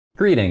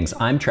Greetings,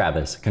 I'm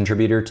Travis,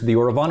 contributor to the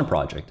Auravana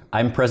Project.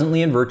 I'm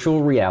presently in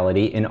virtual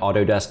reality in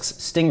Autodesk's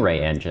Stingray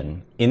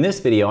engine. In this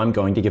video, I'm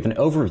going to give an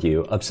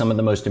overview of some of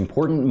the most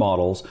important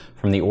models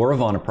from the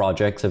Auravana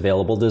Project's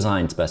available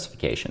design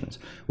specifications,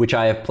 which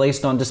I have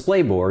placed on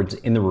display boards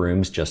in the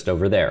rooms just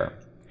over there.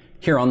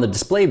 Here on the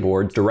display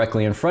board,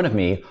 directly in front of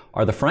me,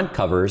 are the front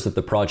covers of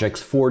the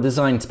project's 4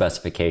 design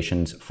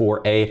specifications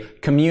for a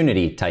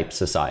community-type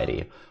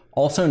society,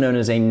 also known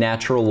as a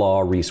natural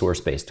law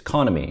resource-based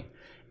economy.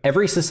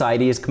 Every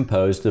society is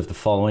composed of the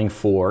following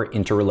 4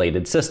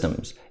 interrelated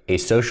systems: a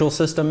social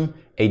system,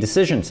 a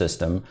decision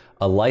system,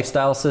 a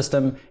lifestyle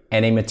system,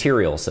 and a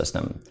material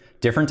system.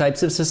 Different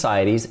types of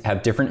societies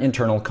have different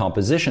internal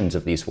compositions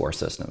of these 4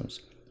 systems.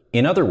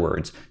 In other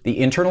words, the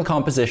internal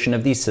composition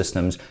of these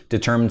systems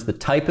determines the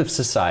type of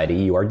society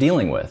you are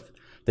dealing with.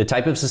 The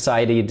type of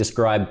society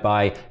described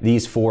by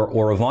these 4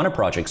 Auravana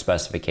Project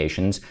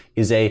specifications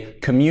is a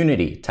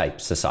community-type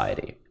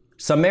society.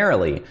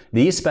 Summarily,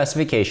 these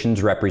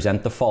specifications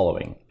represent the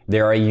following.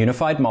 They are a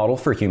unified model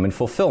for human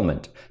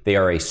fulfillment. They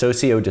are a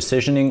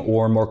socio-decisioning,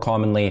 or more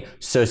commonly,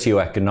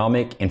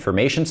 socio-economic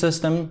information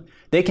system.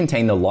 They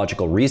contain the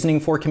logical reasoning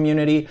for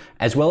community,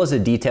 as well as a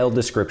detailed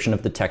description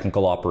of the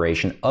technical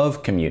operation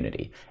of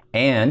community.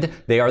 And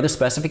they are the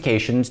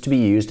specifications to be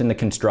used in the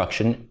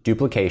construction,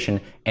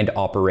 duplication, and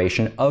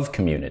operation of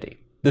community.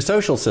 The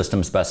social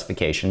system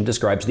specification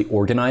describes the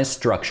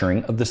organized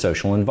structuring of the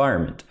social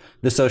environment,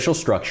 the social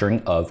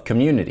structuring of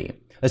community.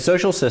 A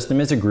social system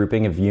is a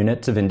grouping of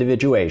units of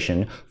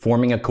individuation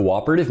forming a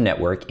cooperative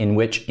network in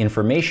which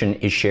information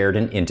is shared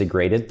and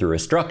integrated through a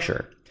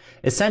structure.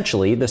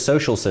 Essentially, the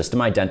social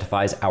system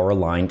identifies our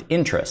aligned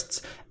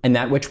interests and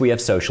that which we have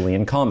socially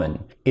in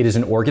common. It is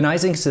an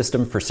organizing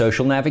system for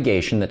social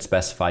navigation that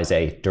specifies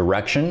a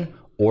direction,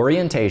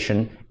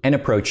 orientation, and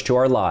approach to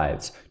our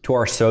lives, to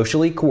our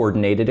socially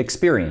coordinated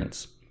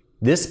experience.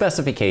 This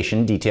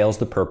specification details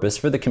the purpose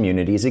for the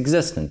community's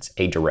existence,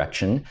 a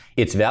direction,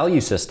 its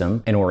value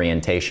system, an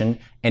orientation,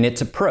 and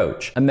its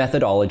approach, a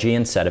methodology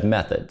and set of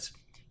methods.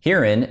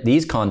 Herein,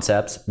 these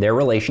concepts, their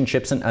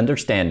relationships and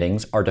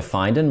understandings are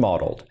defined and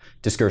modeled.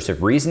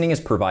 Discursive reasoning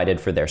is provided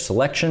for their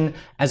selection,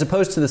 as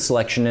opposed to the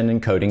selection and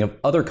encoding of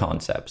other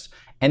concepts,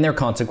 and their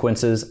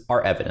consequences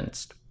are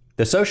evidenced.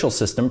 The social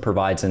system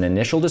provides an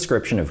initial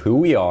description of who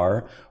we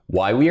are,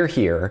 why we are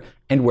here,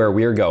 and where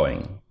we are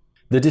going.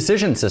 The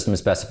decision system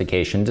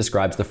specification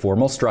describes the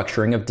formal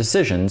structuring of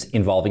decisions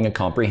involving a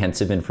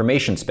comprehensive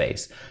information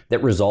space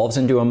that resolves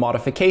into a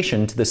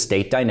modification to the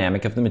state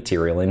dynamic of the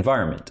material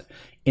environment.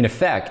 In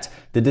effect,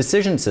 the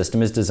decision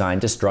system is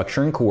designed to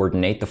structure and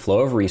coordinate the flow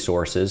of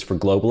resources for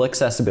global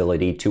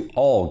accessibility to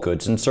all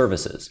goods and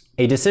services.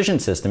 A decision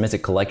system is a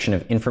collection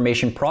of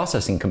information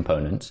processing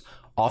components,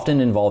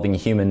 often involving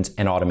humans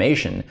and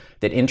automation,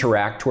 that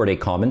interact toward a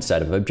common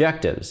set of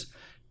objectives.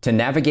 To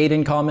navigate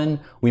in common,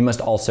 we must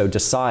also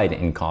decide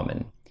in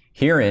common.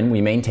 Herein,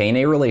 we maintain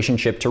a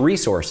relationship to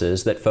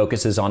resources that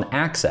focuses on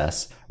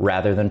access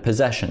rather than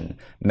possession,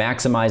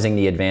 maximizing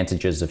the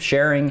advantages of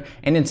sharing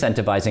and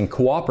incentivizing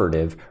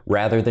cooperative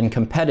rather than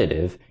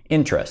competitive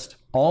interest.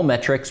 All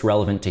metrics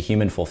relevant to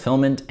human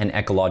fulfillment and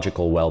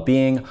ecological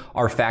well-being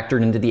are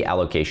factored into the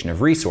allocation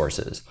of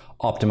resources,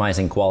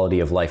 optimizing quality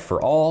of life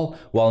for all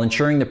while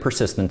ensuring the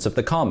persistence of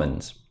the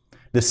commons.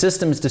 The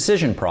system's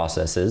decision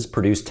processes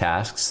produce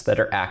tasks that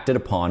are acted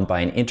upon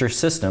by an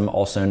intersystem,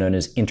 also known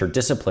as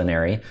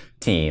interdisciplinary,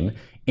 team,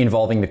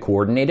 involving the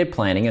coordinated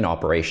planning and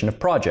operation of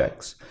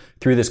projects.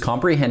 Through this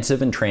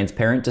comprehensive and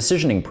transparent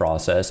decisioning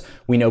process,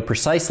 we know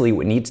precisely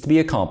what needs to be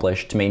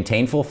accomplished to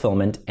maintain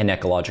fulfillment and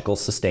ecological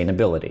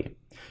sustainability.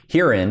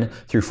 Herein,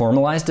 through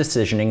formalized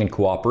decisioning and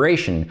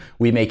cooperation,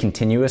 we may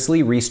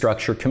continuously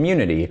restructure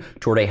community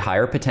toward a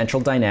higher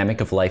potential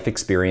dynamic of life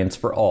experience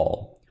for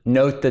all.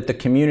 Note that the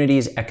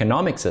community's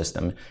economic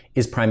system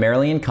is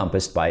primarily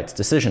encompassed by its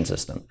decision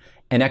system.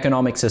 An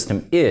economic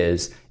system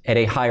is, at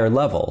a higher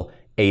level,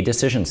 a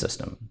decision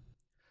system.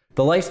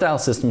 The lifestyle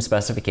system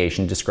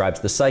specification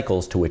describes the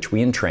cycles to which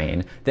we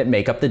entrain that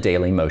make up the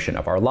daily motion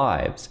of our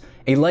lives.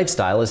 A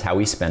lifestyle is how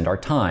we spend our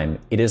time.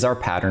 It is our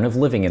pattern of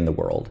living in the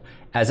world,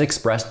 as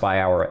expressed by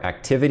our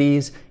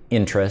activities,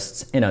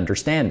 interests, and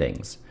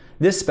understandings.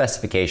 This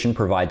specification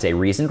provides a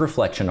reasoned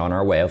reflection on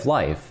our way of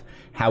life,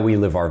 how we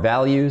live our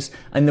values,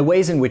 and the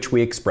ways in which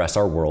we express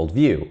our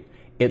worldview.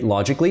 It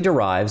logically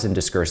derives and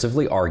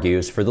discursively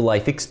argues for the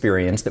life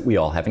experience that we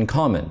all have in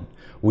common.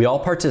 We all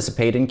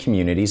participate in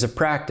communities of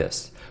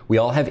practice. We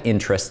all have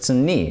interests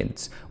and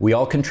needs. We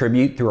all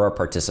contribute through our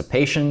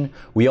participation.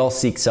 We all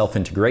seek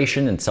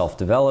self-integration and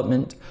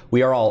self-development.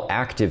 We are all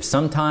active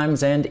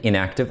sometimes and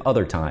inactive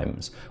other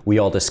times. We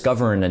all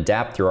discover and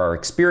adapt through our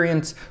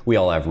experience. We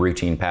all have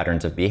routine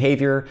patterns of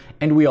behavior,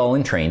 and we all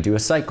entrain to a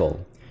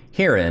cycle.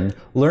 Herein,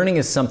 learning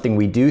is something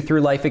we do through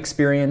life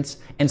experience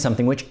and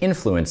something which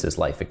influences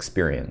life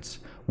experience.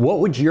 What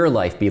would your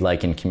life be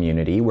like in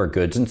community where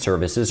goods and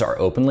services are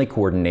openly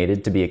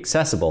coordinated to be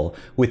accessible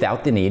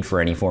without the need for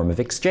any form of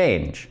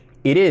exchange?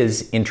 It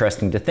is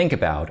interesting to think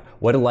about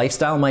what a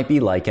lifestyle might be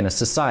like in a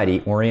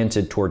society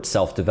oriented towards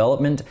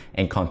self-development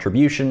and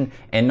contribution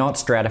and not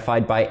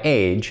stratified by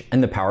age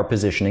and the power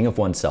positioning of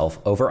oneself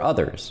over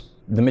others.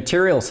 The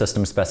material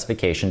system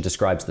specification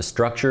describes the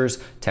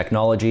structures,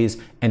 technologies,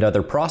 and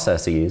other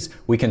processes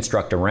we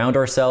construct around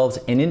ourselves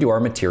and into our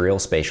material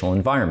spatial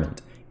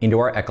environment, into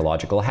our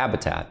ecological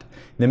habitat.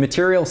 The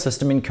material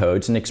system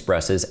encodes and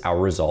expresses our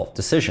resolved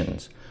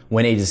decisions.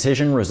 When a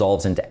decision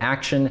resolves into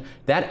action,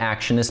 that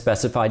action is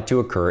specified to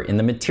occur in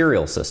the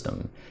material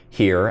system.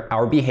 Here,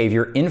 our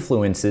behavior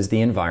influences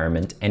the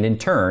environment, and in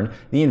turn,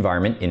 the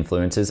environment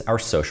influences our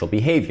social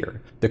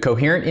behavior. The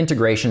coherent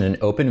integration and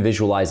open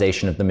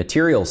visualization of the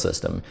material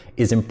system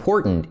is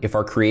important if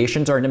our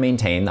creations are to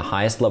maintain the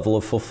highest level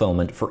of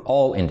fulfillment for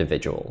all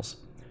individuals.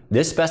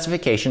 This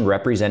specification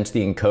represents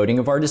the encoding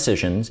of our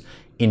decisions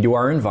into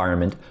our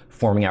environment,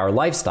 forming our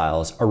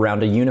lifestyles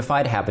around a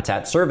unified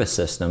habitat service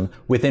system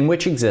within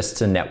which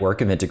exists a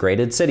network of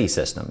integrated city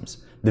systems.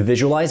 The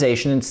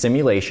visualization and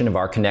simulation of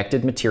our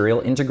connected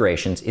material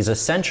integrations is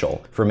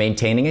essential for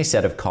maintaining a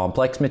set of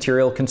complex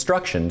material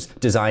constructions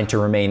designed to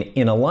remain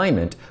in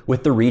alignment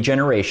with the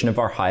regeneration of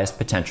our highest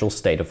potential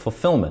state of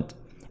fulfillment.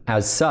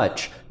 As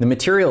such, the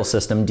material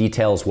system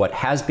details what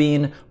has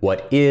been,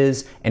 what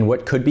is, and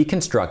what could be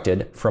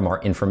constructed from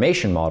our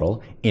information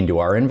model into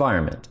our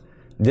environment.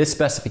 This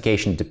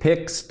specification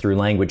depicts, through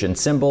language and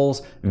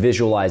symbols,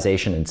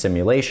 visualization and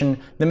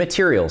simulation, the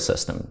material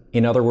system,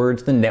 in other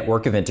words, the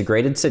network of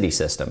integrated city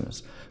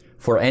systems.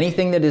 For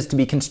anything that is to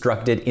be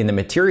constructed in the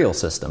material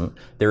system,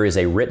 there is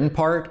a written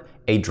part,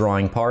 a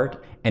drawing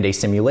part, and a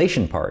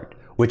simulation part,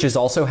 which is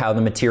also how the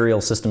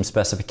material system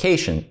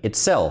specification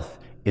itself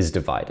is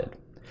divided.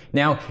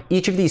 Now,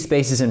 each of these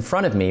spaces in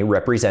front of me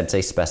represents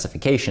a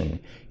specification.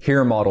 Here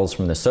are models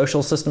from the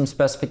social system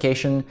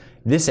specification,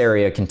 this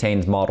area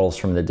contains models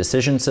from the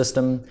decision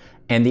system,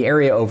 and the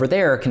area over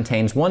there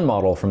contains one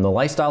model from the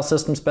lifestyle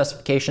system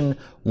specification,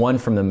 one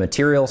from the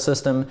material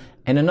system,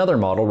 and another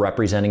model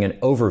representing an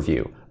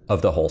overview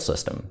of the whole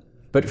system.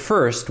 But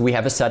first, we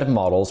have a set of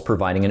models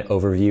providing an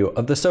overview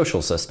of the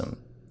social system.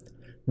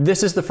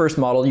 This is the first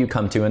model you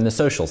come to in the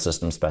social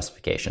system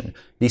specification,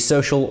 the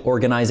social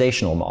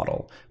organizational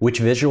model, which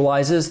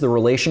visualizes the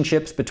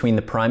relationships between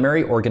the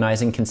primary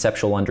organizing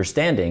conceptual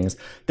understandings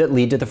that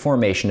lead to the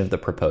formation of the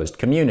proposed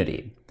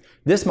community.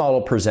 This model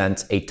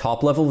presents a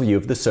top-level view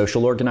of the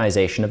social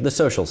organization of the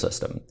social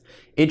system.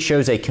 It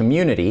shows a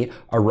community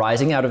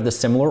arising out of the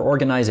similar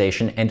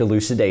organization and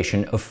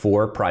elucidation of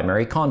four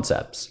primary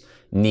concepts: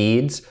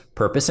 needs,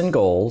 purpose and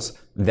goals,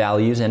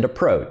 values, and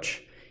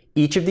approach.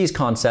 Each of these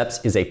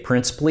concepts is a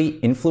principally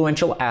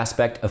influential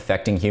aspect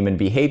affecting human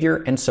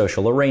behavior and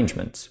social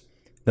arrangements.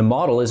 The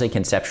model is a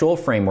conceptual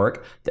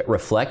framework that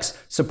reflects,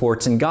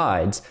 supports, and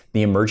guides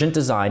the emergent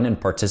design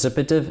and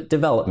participative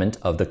development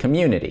of the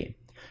community.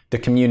 The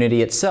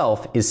community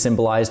itself is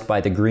symbolized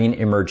by the green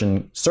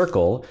emergent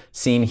circle,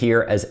 seen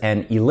here as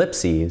an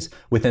ellipsis,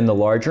 within the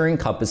larger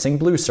encompassing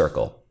blue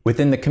circle.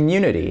 Within the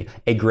community,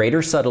 a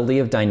greater subtlety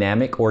of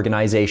dynamic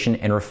organization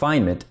and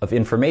refinement of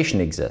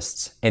information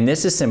exists, and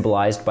this is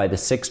symbolized by the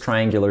 6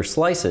 triangular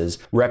slices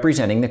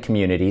representing the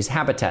community's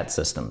habitat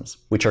systems,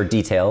 which are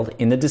detailed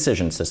in the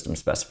decision system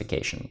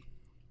specification.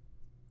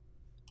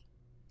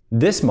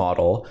 This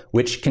model,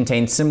 which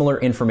contains similar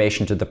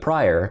information to the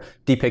prior,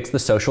 depicts the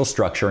social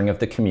structuring of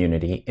the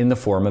community in the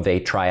form of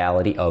a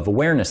triality of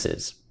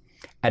awarenesses.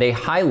 At a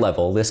high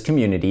level, this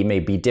community may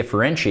be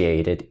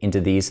differentiated into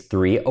these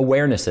 3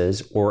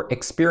 awarenesses or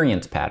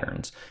experience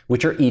patterns,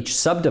 which are each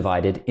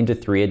subdivided into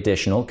 3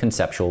 additional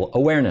conceptual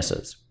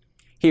awarenesses.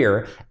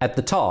 Here, at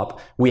the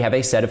top, we have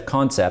a set of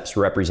concepts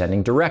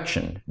representing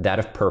direction, that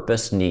of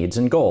purpose, needs,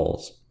 and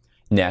goals.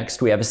 Next,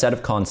 we have a set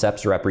of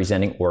concepts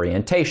representing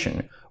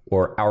orientation,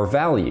 or our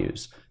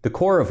values, the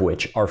core of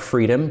which are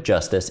freedom,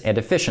 justice, and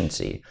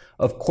efficiency.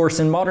 Of course,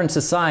 in modern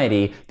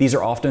society, these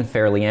are often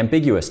fairly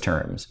ambiguous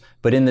terms,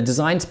 but in the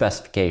design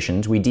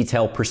specifications, we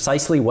detail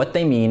precisely what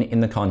they mean in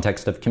the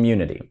context of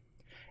community.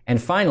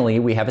 And finally,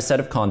 we have a set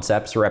of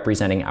concepts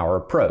representing our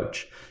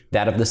approach,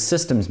 that of the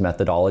systems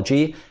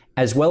methodology,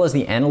 as well as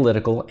the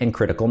analytical and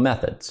critical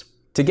methods.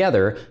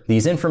 Together,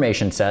 these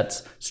information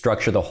sets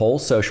structure the whole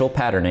social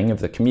patterning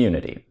of the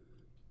community.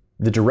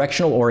 The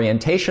directional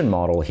orientation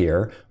model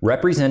here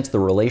represents the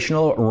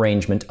relational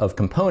arrangement of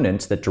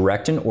components that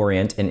direct and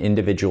orient an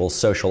individual's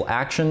social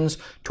actions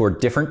toward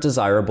different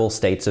desirable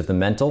states of the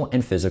mental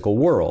and physical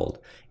world.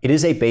 It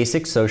is a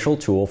basic social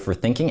tool for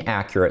thinking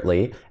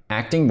accurately,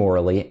 acting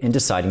morally, and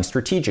deciding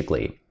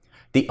strategically.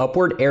 The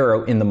upward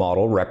arrow in the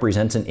model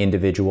represents an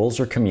individual's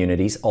or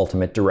community's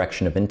ultimate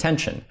direction of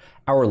intention,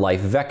 our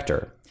life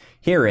vector.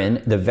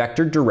 Herein, the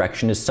vector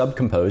direction is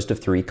subcomposed of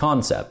 3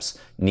 concepts: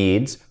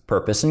 needs,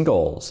 purpose, and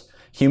goals.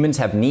 Humans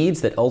have needs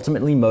that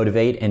ultimately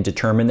motivate and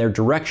determine their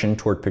direction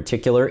toward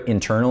particular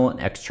internal and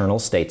external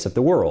states of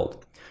the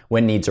world.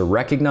 When needs are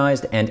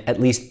recognized and at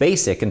least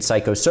basic and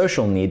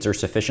psychosocial needs are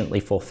sufficiently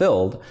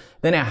fulfilled,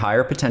 then a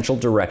higher potential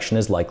direction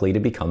is likely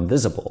to become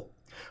visible.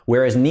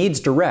 Whereas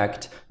needs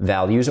direct,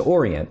 values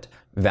orient.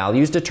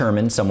 Values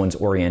determine someone's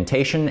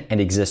orientation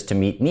and exist to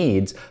meet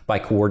needs by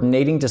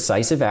coordinating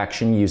decisive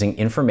action using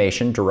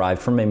information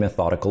derived from a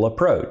methodical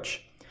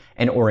approach.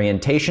 And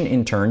orientation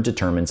in turn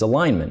determines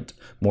alignment,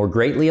 more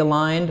greatly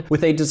aligned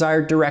with a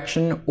desired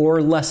direction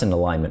or less in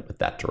alignment with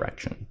that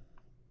direction.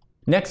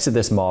 Next to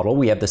this model,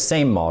 we have the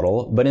same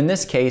model, but in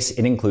this case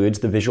it includes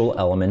the visual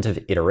element of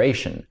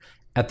iteration.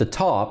 At the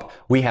top,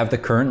 we have the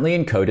currently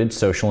encoded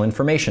social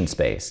information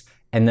space,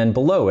 and then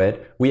below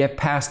it, we have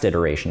past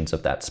iterations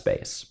of that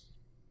space.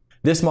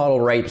 This model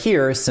right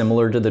here is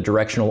similar to the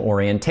directional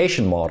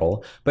orientation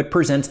model, but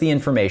presents the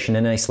information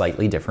in a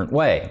slightly different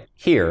way.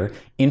 Here,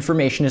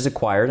 information is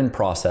acquired and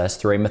processed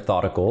through a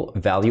methodical,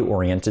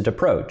 value-oriented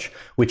approach,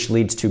 which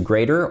leads to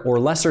greater or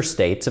lesser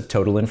states of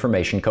total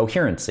information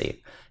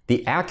coherency.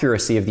 The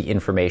accuracy of the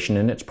information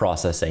in its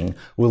processing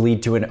will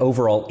lead to an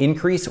overall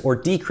increase or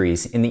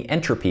decrease in the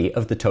entropy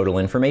of the total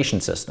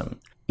information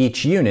system.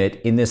 Each unit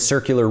in this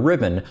circular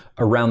ribbon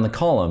around the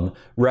column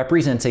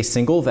represents a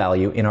single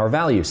value in our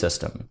value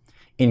system.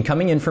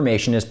 Incoming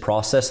information is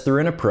processed through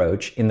an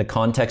approach in the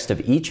context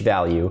of each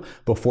value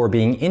before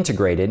being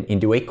integrated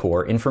into a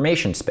core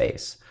information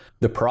space.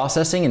 The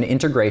processing and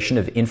integration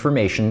of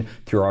information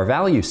through our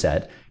value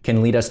set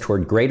can lead us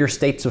toward greater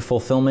states of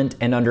fulfillment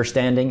and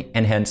understanding,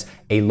 and hence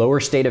a lower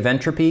state of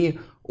entropy,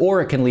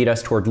 or it can lead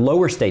us toward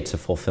lower states of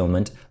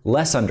fulfillment,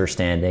 less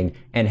understanding,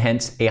 and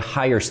hence a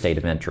higher state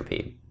of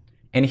entropy.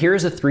 And here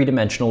is a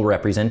three-dimensional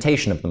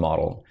representation of the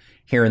model.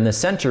 Here in the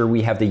center,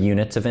 we have the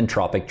units of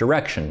entropic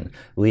direction,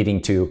 leading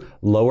to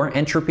lower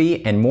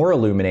entropy and more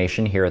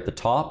illumination here at the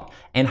top,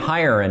 and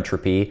higher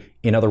entropy,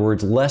 in other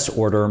words, less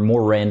order,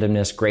 more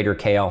randomness, greater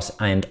chaos,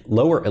 and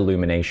lower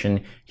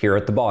illumination here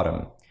at the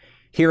bottom.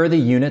 Here are the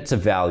units of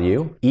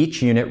value,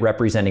 each unit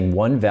representing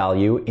one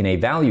value in a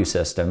value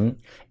system,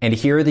 and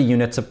here are the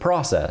units of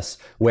process,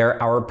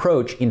 where our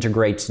approach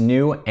integrates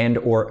new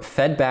and/or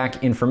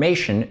fed-back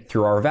information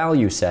through our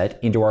value set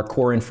into our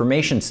core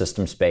information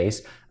system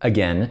space,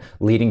 again,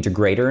 leading to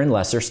greater and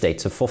lesser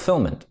states of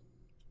fulfillment.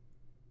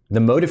 The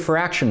motive for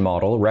action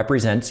model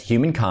represents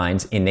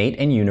humankind's innate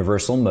and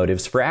universal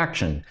motives for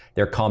action,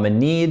 their common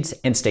needs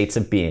and states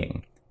of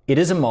being. It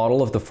is a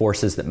model of the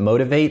forces that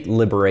motivate,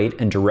 liberate,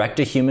 and direct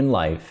a human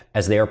life,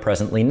 as they are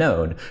presently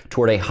known,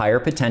 toward a higher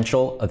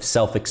potential of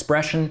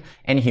self-expression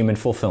and human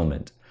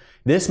fulfillment.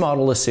 This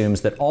model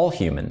assumes that all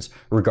humans,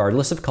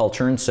 regardless of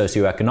culture and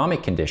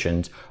socioeconomic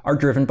conditions, are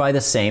driven by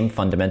the same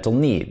fundamental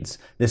needs,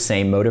 the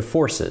same motive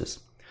forces.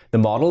 The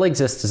model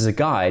exists as a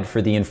guide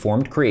for the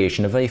informed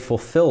creation of a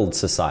fulfilled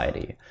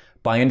society.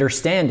 By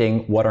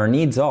understanding what our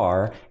needs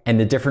are and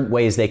the different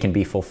ways they can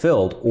be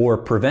fulfilled or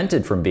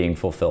prevented from being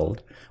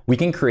fulfilled, we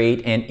can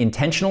create an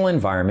intentional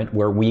environment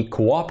where we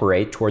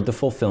cooperate toward the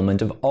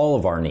fulfillment of all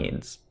of our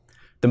needs.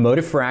 The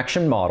motive for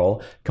action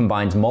model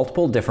combines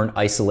multiple different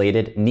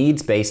isolated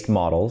needs-based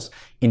models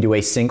into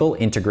a single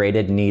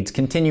integrated needs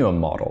continuum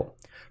model.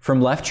 From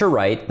left to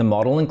right, the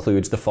model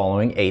includes the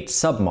following 8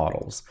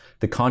 submodels: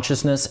 the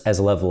consciousness as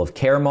a level of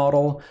care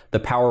model, the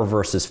power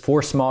versus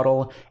force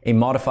model, a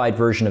modified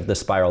version of the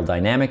spiral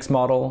dynamics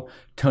model,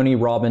 Tony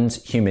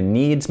Robbins' human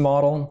needs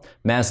model,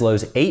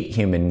 Maslow's 8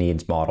 human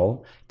needs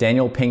model,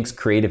 Daniel Pink's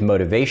creative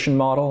motivation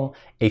model,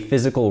 a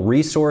physical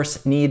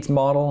resource needs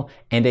model,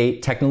 and a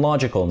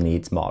technological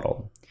needs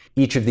model.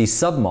 Each of these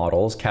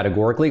submodels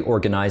categorically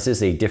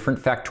organizes a different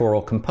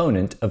factorial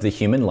component of the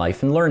human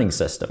life and learning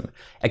system,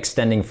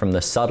 extending from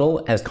the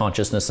subtle as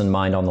consciousness and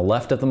mind on the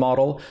left of the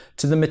model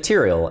to the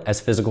material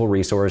as physical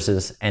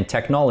resources and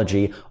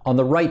technology on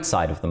the right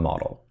side of the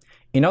model.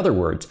 In other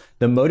words,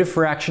 the motive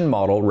for action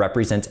model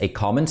represents a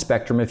common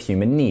spectrum of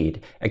human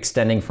need,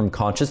 extending from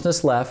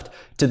consciousness left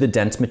to the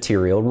dense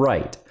material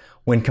right.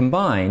 When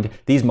combined,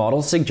 these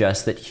models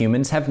suggest that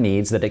humans have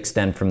needs that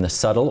extend from the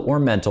subtle or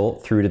mental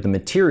through to the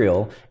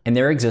material, and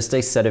there exists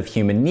a set of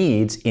human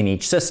needs in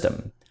each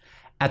system.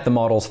 At the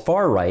model's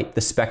far right,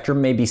 the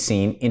spectrum may be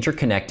seen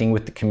interconnecting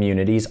with the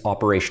community's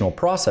operational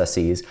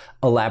processes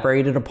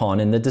elaborated upon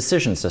in the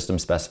decision system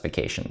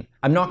specification.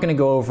 I'm not going to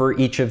go over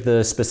each of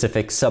the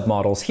specific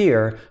submodels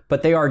here,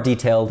 but they are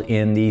detailed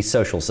in the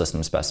social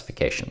system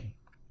specification.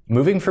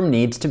 Moving from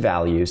needs to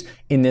values,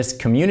 in this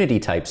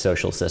community-type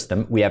social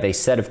system, we have a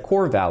set of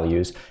core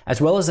values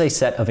as well as a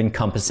set of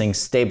encompassing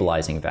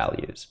stabilizing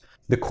values.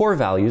 The core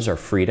values are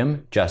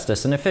freedom,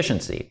 justice, and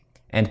efficiency,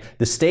 and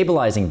the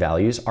stabilizing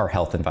values are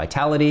health and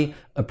vitality,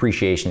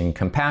 appreciation and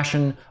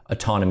compassion,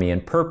 autonomy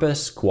and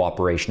purpose,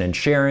 cooperation and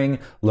sharing,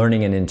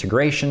 learning and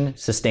integration,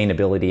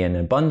 sustainability and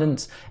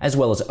abundance, as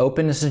well as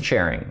openness and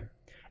sharing.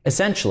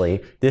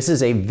 Essentially, this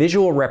is a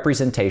visual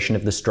representation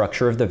of the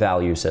structure of the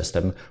value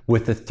system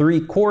with the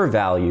 3 core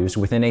values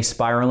within a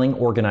spiraling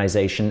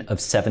organization of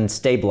 7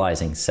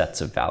 stabilizing sets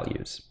of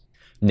values.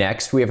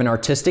 Next, we have an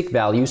artistic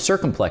value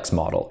circumplex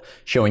model,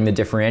 showing the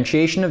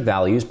differentiation of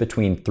values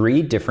between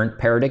 3 different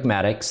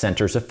paradigmatic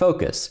centers of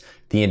focus: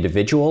 the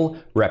individual,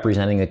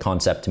 representing the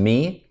concept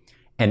me,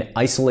 an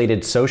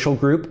isolated social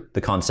group, the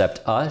concept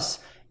us,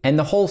 and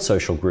the whole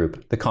social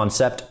group, the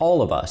concept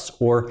all of us,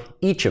 or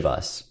each of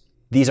us.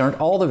 These aren't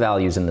all the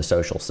values in the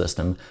social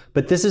system,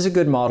 but this is a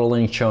good model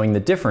in showing the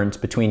difference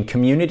between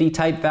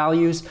community-type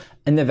values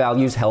and the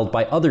values held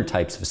by other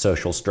types of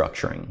social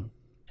structuring.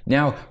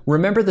 Now,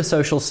 remember the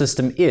social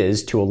system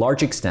is, to a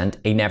large extent,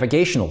 a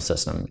navigational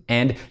system,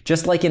 and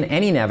just like in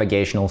any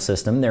navigational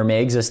system, there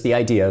may exist the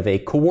idea of a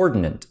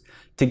coordinate.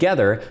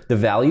 Together, the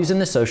values in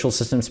the social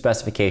system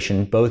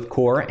specification, both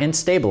core and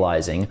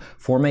stabilizing,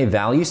 form a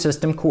value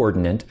system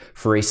coordinate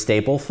for a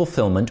stable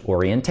fulfillment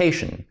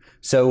orientation.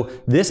 So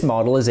this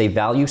model is a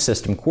value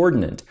system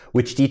coordinate,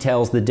 which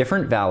details the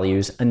different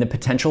values and the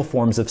potential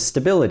forms of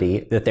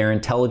stability that their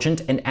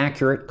intelligent and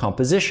accurate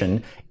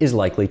composition is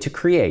likely to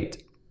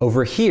create.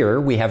 Over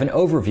here, we have an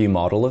overview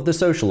model of the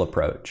social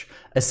approach.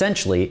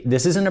 Essentially,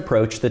 this is an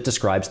approach that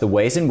describes the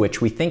ways in which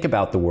we think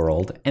about the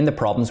world and the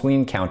problems we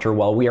encounter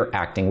while we are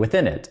acting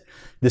within it.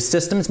 The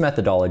systems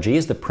methodology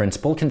is the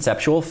principal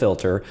conceptual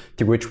filter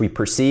through which we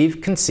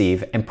perceive,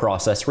 conceive, and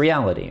process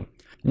reality.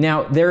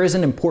 Now, there is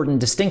an important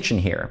distinction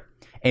here.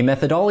 A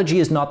methodology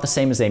is not the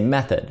same as a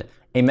method.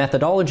 A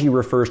methodology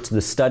refers to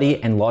the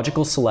study and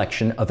logical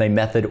selection of a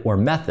method or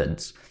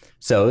methods.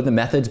 So the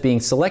methods being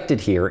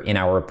selected here in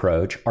our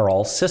approach are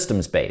all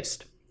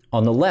systems-based.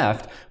 On the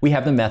left, we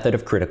have the method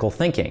of critical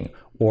thinking,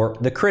 or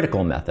the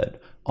critical method.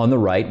 On the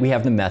right, we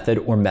have the method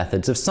or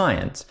methods of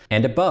science.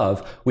 And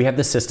above, we have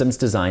the systems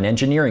design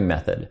engineering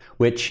method,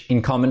 which,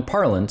 in common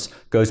parlance,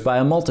 goes by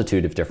a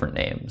multitude of different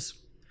names.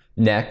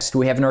 Next,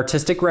 we have an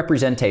artistic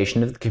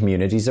representation of the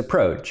community's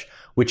approach,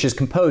 which is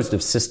composed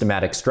of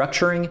systematic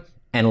structuring,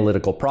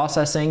 analytical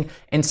processing,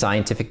 and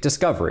scientific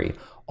discovery,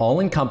 all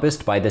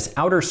encompassed by this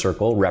outer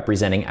circle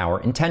representing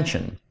our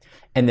intention.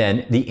 And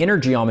then the inner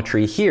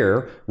geometry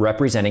here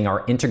representing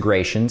our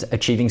integrations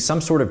achieving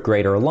some sort of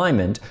greater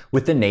alignment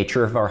with the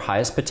nature of our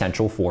highest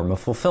potential form of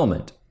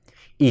fulfillment.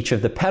 Each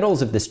of the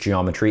petals of this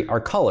geometry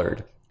are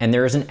colored, and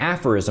there is an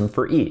aphorism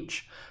for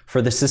each.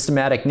 For the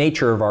systematic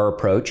nature of our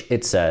approach,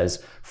 it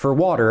says, "For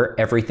water,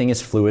 everything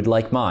is fluid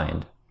like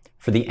mind."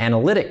 For the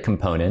analytic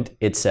component,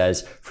 it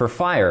says, "For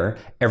fire,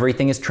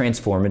 everything is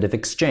transformative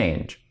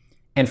exchange."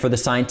 And for the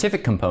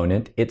scientific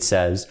component, it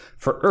says,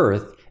 "For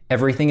earth,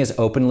 everything is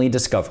openly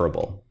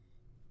discoverable."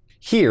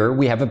 Here,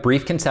 we have a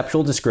brief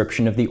conceptual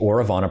description of the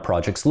Auravana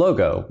Project's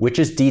logo, which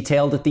is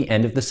detailed at the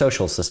end of the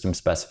social system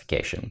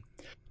specification.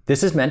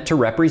 This is meant to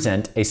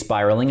represent a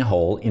spiraling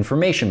whole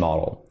information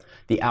model,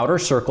 the outer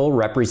circle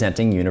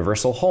representing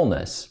universal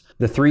wholeness,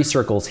 the three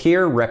circles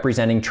here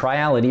representing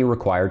triality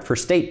required for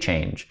state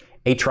change.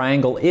 A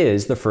triangle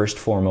is the first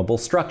formable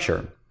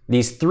structure.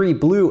 These three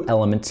blue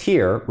elements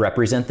here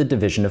represent the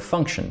division of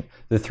function,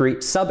 the three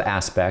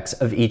sub-aspects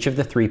of each of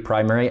the three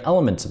primary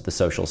elements of the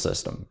social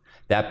system,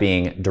 that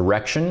being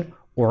direction,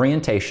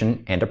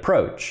 orientation, and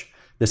approach.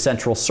 The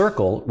central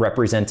circle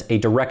represents a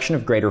direction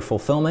of greater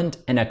fulfillment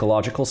and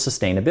ecological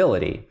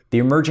sustainability. The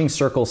emerging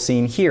circle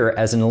seen here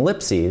as an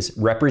ellipses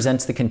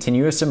represents the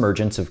continuous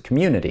emergence of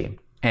community.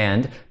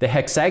 And the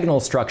hexagonal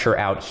structure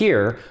out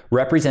here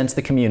represents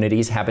the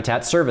community's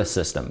habitat service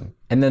system.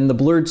 And then the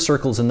blurred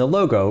circles in the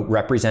logo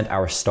represent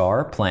our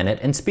star, planet,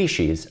 and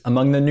species,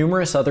 among the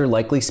numerous other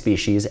likely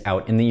species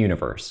out in the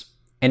universe.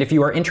 And if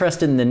you are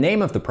interested in the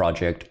name of the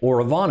project,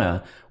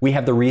 Auravana, we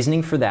have the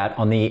reasoning for that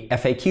on the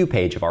FAQ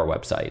page of our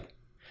website.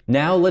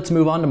 Now let's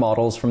move on to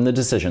models from the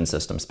decision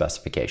system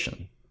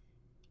specification.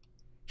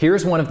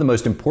 Here's one of the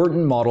most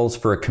important models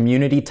for a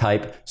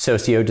community-type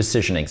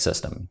socio-decisioning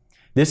system.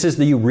 This is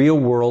the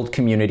real-world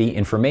community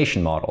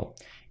information model.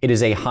 It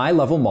is a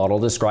high-level model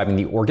describing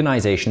the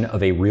organization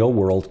of a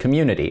real-world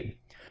community.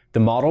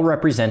 The model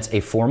represents a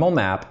formal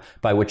map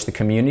by which the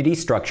community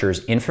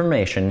structures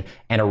information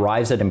and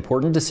arrives at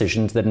important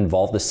decisions that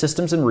involve the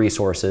systems and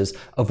resources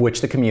of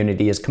which the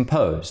community is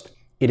composed.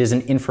 It is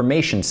an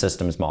information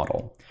systems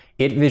model.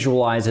 It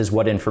visualizes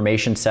what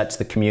information sets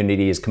the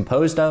community is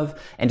composed of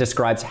and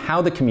describes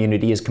how the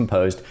community is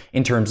composed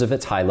in terms of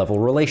its high-level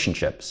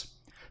relationships.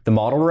 The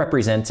model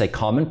represents a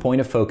common point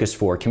of focus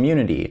for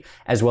community,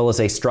 as well as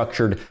a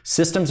structured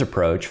systems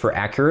approach for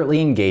accurately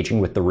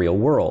engaging with the real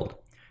world.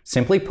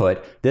 Simply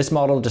put, this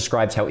model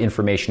describes how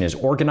information is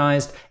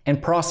organized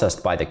and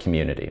processed by the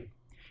community.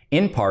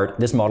 In part,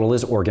 this model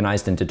is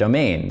organized into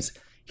domains.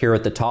 Here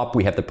at the top,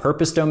 we have the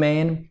purpose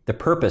domain, the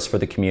purpose for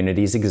the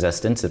community's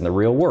existence in the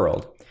real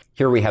world.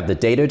 Here we have the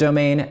data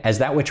domain as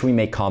that which we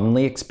may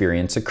commonly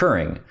experience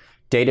occurring.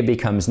 Data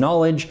becomes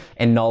knowledge,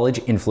 and knowledge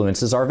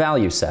influences our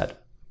value set.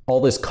 All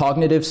this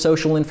cognitive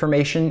social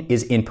information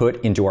is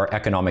input into our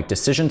economic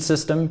decision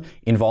system,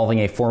 involving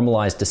a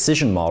formalized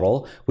decision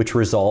model, which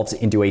resolves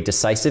into a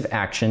decisive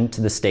action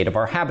to the state of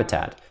our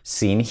habitat,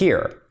 seen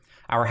here.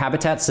 Our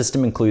habitat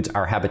system includes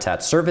our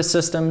habitat service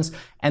systems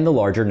and the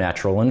larger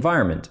natural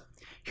environment.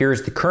 Here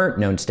is the current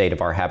known state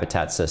of our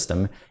habitat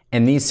system,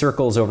 and these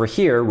circles over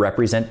here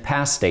represent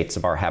past states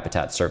of our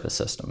habitat service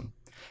system.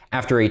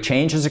 After a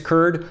change has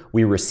occurred,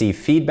 we receive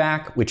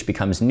feedback, which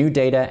becomes new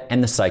data,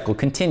 and the cycle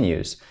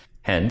continues.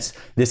 Hence,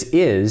 this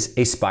is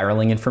a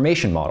spiraling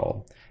information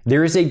model.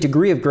 There is a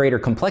degree of greater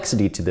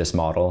complexity to this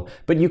model,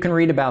 but you can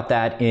read about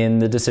that in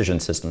the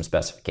decision system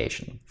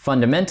specification.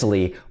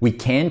 Fundamentally, we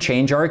can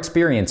change our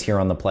experience here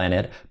on the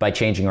planet by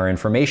changing our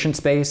information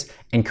space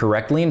and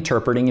correctly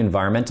interpreting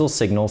environmental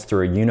signals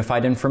through a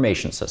unified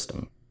information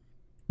system.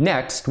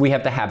 Next, we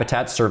have the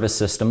Habitat Service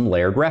System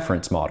Layered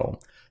Reference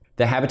Model.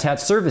 The Habitat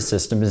Service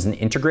System is an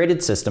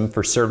integrated system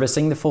for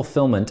servicing the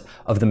fulfillment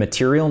of the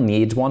material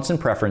needs, wants, and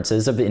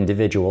preferences of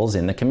individuals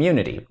in the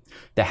community.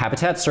 The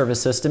Habitat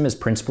Service System is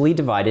principally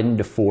divided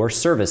into 4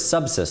 service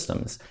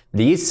subsystems.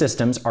 These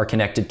systems are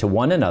connected to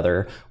one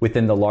another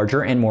within the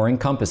larger and more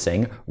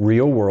encompassing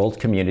real-world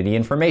community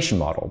information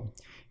model.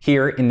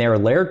 Here, in their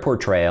layered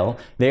portrayal,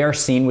 they are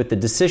seen with the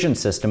decision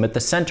system at the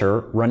center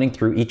running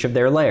through each of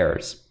their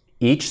layers.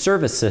 Each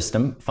service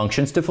system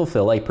functions to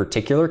fulfill a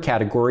particular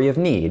category of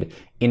need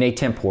in a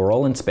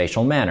temporal and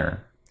spatial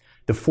manner.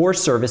 The 4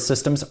 service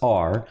systems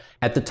are,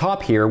 at the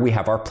top here we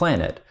have our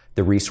planet,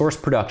 the Resource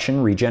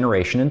Production,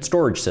 Regeneration, and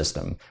Storage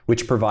System,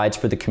 which provides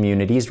for the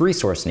community's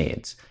resource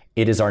needs.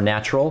 It is our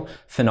natural,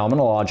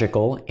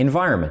 phenomenological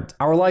environment,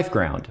 our life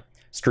ground.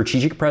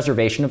 Strategic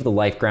preservation of the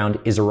life ground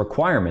is a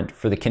requirement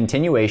for the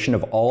continuation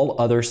of all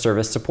other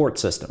service support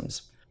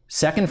systems.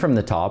 Second from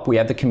the top, we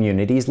have the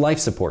community's life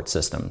support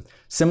system,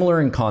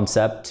 similar in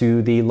concept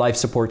to the life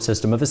support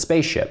system of a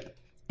spaceship.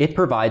 It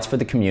provides for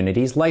the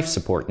community's life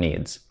support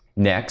needs.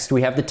 Next,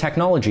 we have the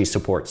technology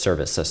support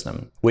service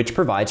system, which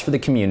provides for the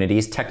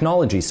community's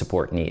technology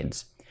support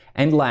needs.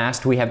 And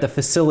last, we have the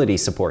facility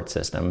support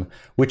system,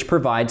 which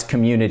provides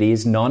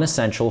communities'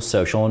 non-essential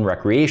social and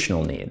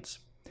recreational needs.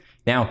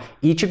 Now,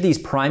 each of these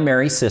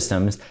primary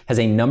systems has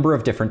a number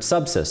of different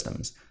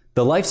subsystems.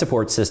 The life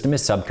support system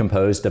is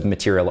subcomposed of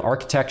material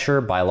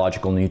architecture,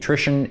 biological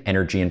nutrition,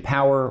 energy and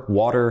power,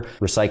 water,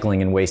 recycling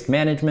and waste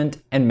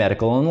management, and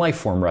medical and life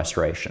form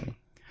restoration.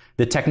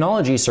 The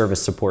technology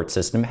service support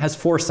system has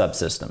 4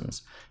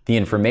 subsystems: the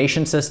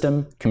information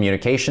system,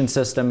 communication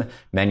system,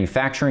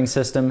 manufacturing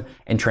system,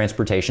 and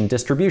transportation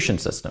distribution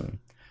system.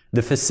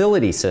 The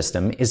facility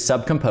system is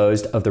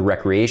subcomposed of the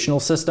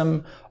recreational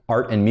system,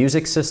 art and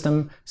music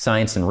system,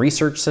 science and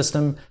research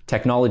system,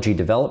 technology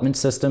development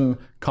system,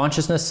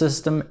 consciousness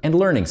system, and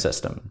learning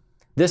system.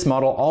 This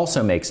model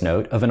also makes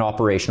note of an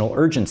operational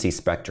urgency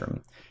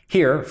spectrum.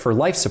 Here, for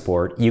life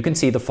support, you can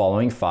see the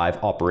following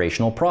 5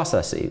 operational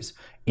processes: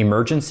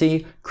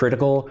 emergency,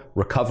 critical,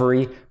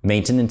 recovery,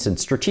 maintenance, and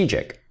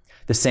strategic.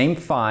 The same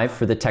 5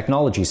 for the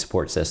technology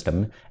support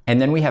system, and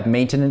then we have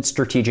maintenance,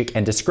 strategic,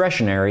 and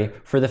discretionary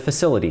for the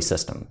facility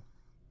system.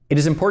 It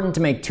is important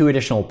to make 2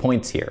 additional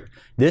points here.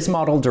 This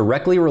model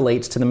directly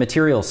relates to the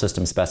material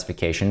system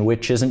specification,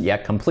 which isn't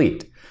yet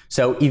complete.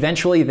 So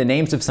eventually the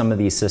names of some of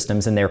these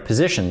systems and their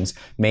positions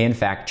may in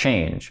fact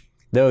change,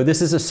 though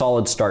this is a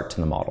solid start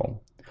to the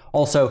model.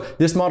 Also,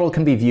 this model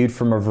can be viewed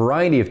from a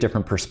variety of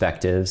different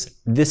perspectives.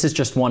 This is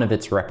just one of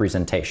its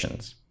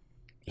representations.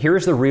 Here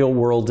is the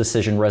real-world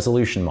decision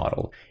resolution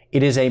model.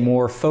 It is a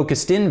more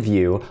focused-in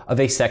view of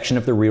a section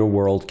of the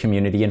real-world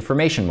community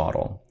information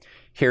model.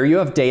 Here you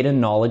have data,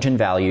 knowledge, and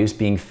values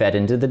being fed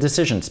into the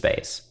decision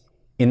space.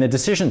 In the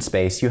decision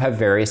space, you have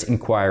various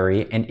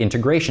inquiry and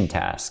integration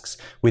tasks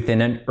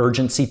within an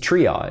urgency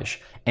triage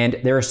and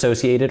their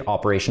associated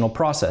operational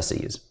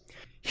processes.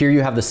 Here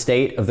you have the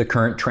state of the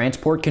current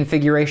transport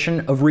configuration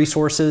of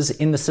resources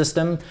in the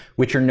system,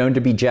 which are known to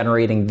be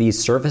generating these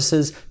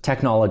services,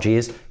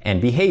 technologies,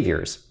 and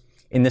behaviors.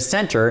 In the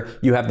center,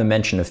 you have the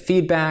mention of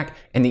feedback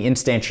and the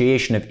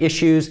instantiation of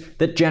issues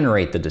that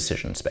generate the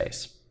decision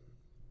space.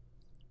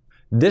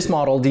 This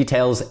model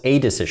details a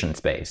decision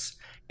space.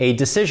 A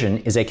decision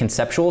is a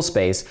conceptual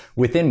space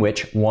within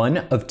which one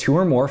of 2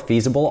 or more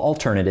feasible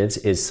alternatives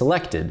is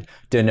selected,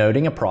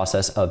 denoting a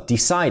process of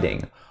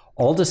deciding.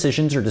 All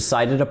decisions are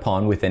decided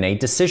upon within a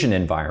decision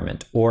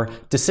environment, or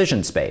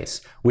decision space,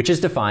 which is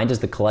defined as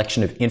the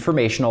collection of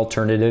information,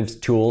 alternatives,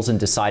 tools, and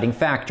deciding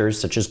factors,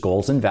 such as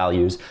goals and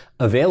values,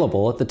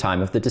 available at the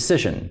time of the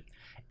decision.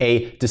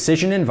 A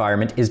decision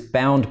environment is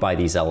bound by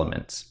these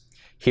elements.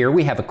 Here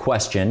we have a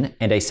question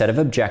and a set of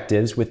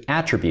objectives with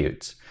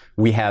attributes.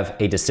 We have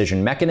a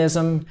decision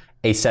mechanism,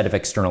 a set of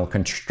external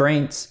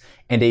constraints,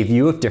 and a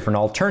view of different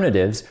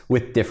alternatives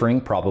with differing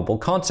probable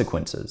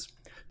consequences.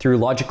 Through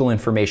logical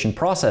information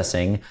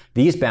processing,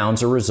 these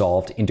bounds are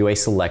resolved into a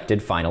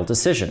selected final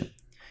decision.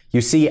 You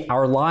see,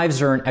 our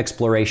lives are an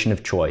exploration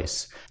of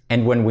choice,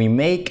 and when we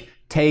make,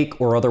 take,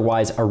 or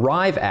otherwise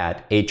arrive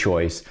at a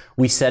choice,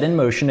 we set in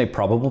motion a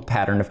probable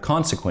pattern of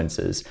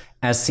consequences,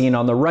 as seen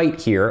on the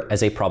right here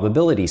as a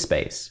probability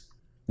space.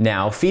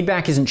 Now,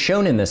 feedback isn't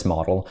shown in this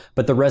model,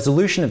 but the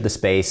resolution of the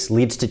space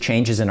leads to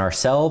changes in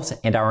ourselves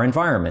and our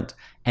environment,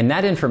 and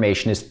that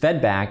information is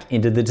fed back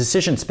into the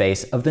decision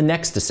space of the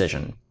next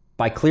decision.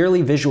 By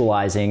clearly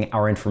visualizing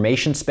our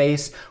information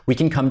space, we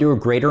can come to a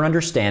greater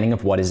understanding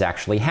of what is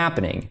actually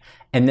happening,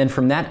 and then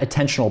from that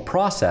attentional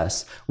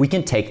process, we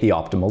can take the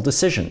optimal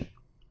decision.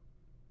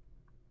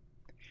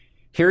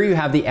 Here you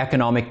have the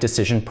economic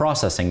decision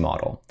processing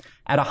model.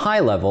 At a high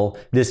level,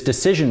 this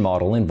decision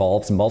model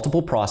involves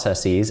multiple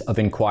processes of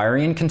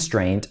inquiry and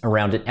constraint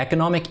around an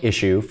economic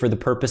issue for the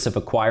purpose of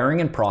acquiring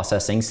and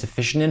processing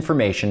sufficient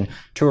information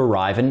to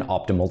arrive at an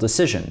optimal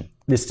decision.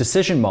 This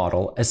decision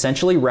model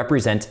essentially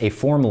represents a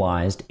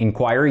formalized,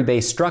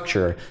 inquiry-based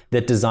structure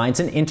that designs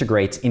and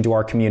integrates into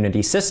our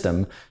community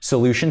system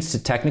solutions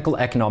to technical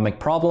economic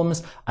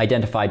problems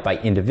identified by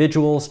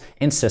individuals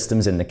and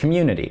systems in the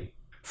community.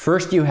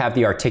 First, you have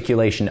the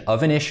articulation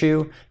of an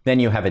issue, then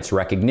you have its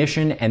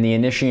recognition and the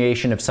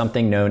initiation of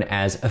something known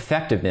as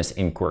effectiveness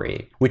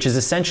inquiry, which is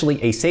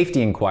essentially a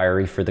safety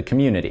inquiry for the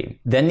community.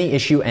 Then the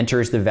issue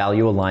enters the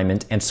value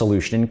alignment and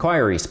solution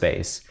inquiry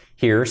space.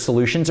 Here,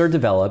 solutions are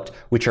developed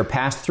which are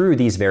passed through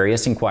these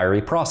various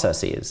inquiry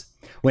processes.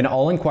 When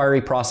all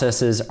inquiry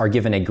processes are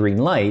given a green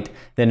light,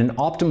 then an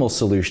optimal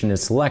solution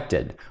is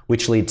selected,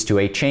 which leads to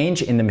a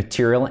change in the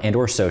material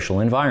and/or social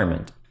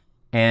environment.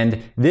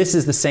 And this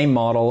is the same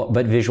model,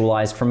 but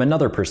visualized from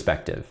another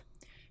perspective.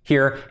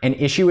 Here, an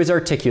issue is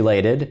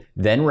articulated,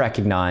 then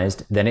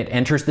recognized, then it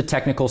enters the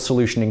technical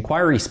solution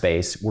inquiry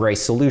space, where a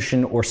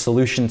solution or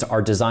solutions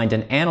are designed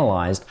and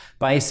analyzed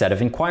by a set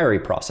of inquiry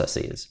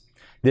processes.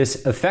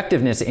 This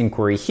effectiveness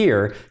inquiry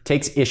here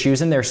takes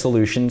issues and their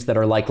solutions that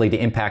are likely to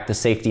impact the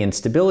safety and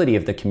stability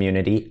of the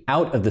community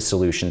out of the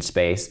solution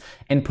space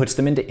and puts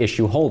them into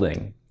issue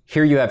holding.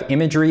 Here you have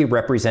imagery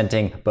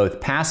representing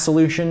both past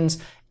solutions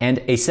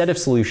and a set of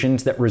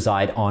solutions that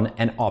reside on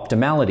an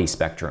optimality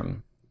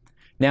spectrum.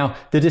 Now,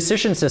 the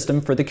decision system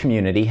for the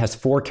community has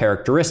 4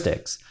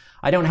 characteristics.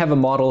 I don't have a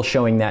model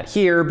showing that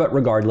here, but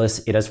regardless,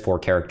 it has 4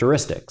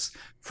 characteristics.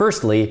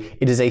 Firstly,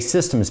 it is a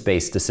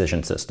systems-based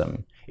decision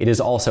system. It is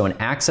also an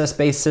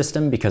access-based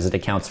system because it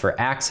accounts for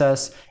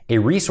access, a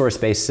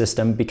resource-based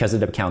system because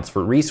it accounts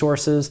for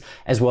resources,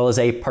 as well as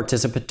a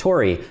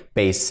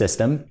participatory-based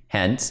system.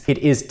 Hence, it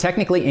is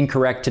technically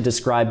incorrect to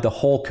describe the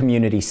whole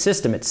community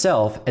system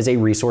itself as a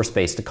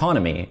resource-based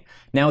economy.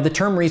 Now, the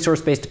term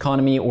resource-based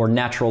economy or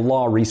natural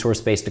law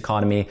resource-based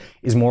economy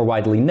is more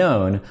widely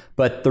known,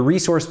 but the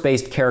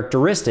resource-based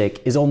characteristic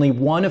is only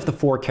one of the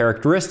 4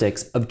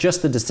 characteristics of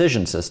just the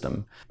decision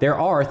system. There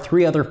are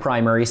 3 other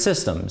primary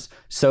systems,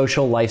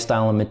 social,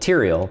 lifestyle, and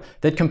material,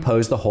 that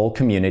compose the whole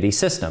community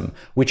system,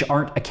 which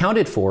aren't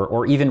accounted for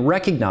or even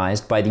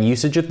recognized by the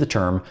usage of the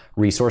term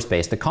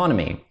resource-based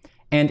economy.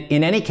 And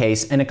in any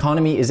case, an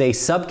economy is a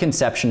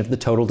subconception of the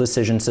total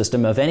decision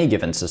system of any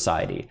given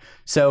society.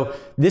 So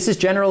this is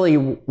generally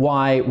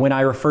why when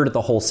I refer to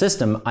the whole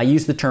system, I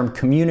use the term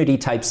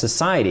community-type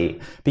society,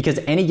 because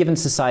any given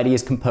society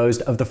is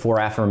composed of the 4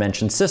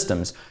 aforementioned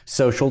systems: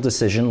 social,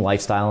 decision,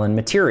 lifestyle, and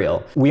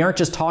material. We aren't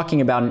just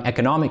talking about an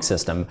economic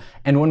system,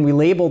 and when we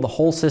label the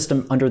whole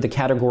system under the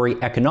category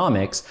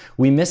economics,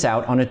 we miss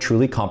out on a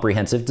truly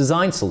comprehensive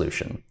design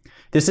solution.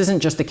 This isn't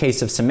just a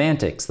case of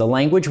semantics. The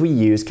language we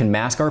use can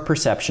mask our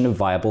perception of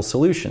viable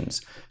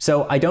solutions.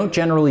 So I don't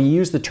generally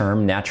use the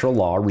term natural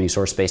law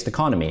resource-based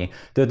economy,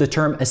 though the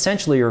term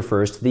essentially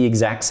refers to the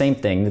exact same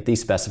thing that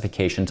these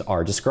specifications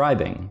are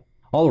describing.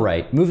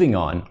 Alright, moving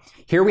on.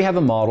 Here we have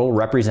a model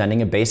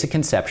representing a basic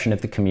conception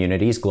of the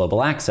community's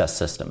global access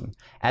system.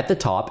 At the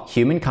top,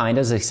 humankind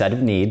has a set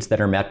of needs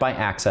that are met by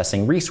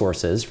accessing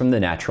resources from the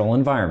natural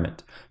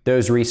environment.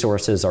 Those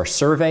resources are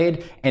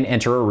surveyed and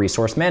enter a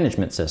resource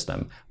management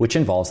system, which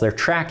involves their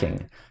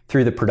tracking.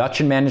 Through the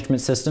production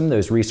management system,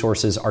 those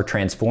resources are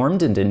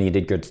transformed into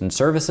needed goods and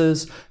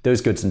services.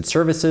 Those goods and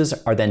services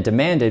are then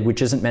demanded,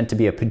 which isn't meant to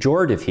be a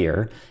pejorative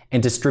here,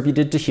 and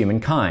distributed to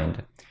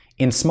humankind.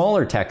 In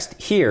smaller text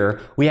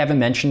here, we have a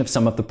mention of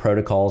some of the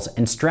protocols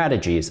and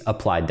strategies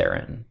applied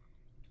therein.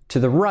 To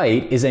the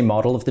right is a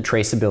model of the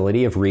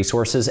traceability of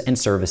resources and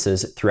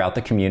services throughout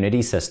the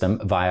community system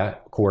via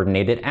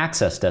coordinated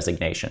access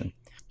designation.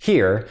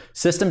 Here,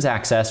 systems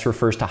access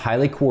refers to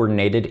highly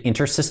coordinated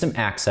inter-system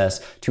access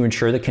to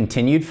ensure the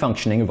continued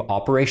functioning of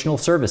operational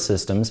service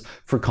systems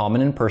for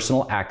common and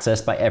personal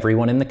access by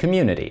everyone in the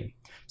community.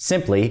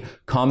 Simply,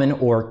 common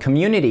or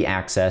community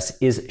access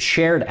is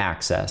shared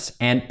access,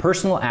 and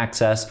personal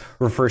access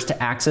refers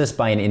to access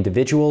by an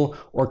individual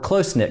or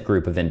close-knit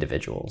group of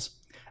individuals.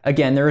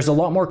 Again, there is a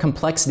lot more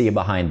complexity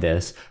behind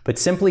this, but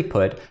simply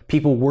put,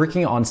 people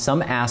working on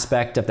some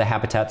aspect of the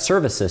habitat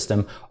service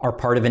system are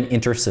part of an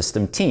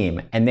inter-system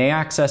team, and they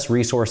access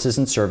resources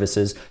and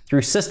services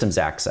through systems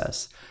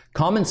access.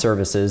 Common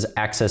services,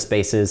 access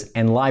spaces,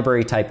 and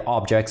library-type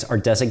objects are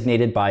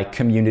designated by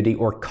community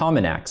or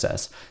common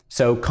access.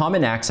 So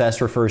common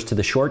access refers to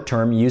the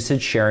short-term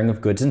usage sharing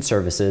of goods and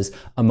services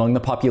among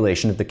the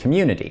population of the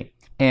community.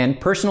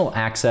 And personal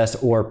access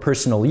or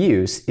personal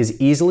use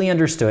is easily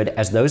understood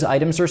as those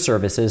items or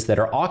services that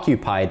are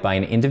occupied by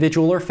an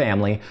individual or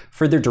family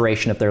for the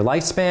duration of their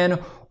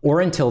lifespan or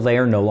until they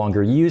are no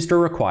longer used or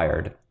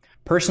required.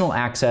 Personal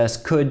access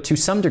could, to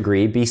some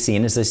degree, be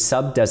seen as a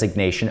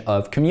sub-designation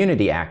of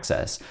community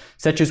access,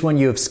 such as when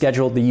you have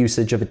scheduled the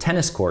usage of a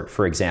tennis court,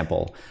 for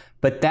example.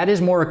 But that is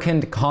more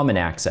akin to common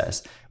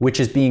access, which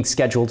is being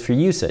scheduled for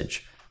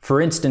usage. For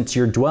instance,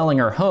 your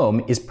dwelling or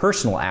home is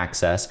personal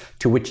access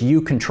to which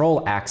you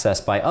control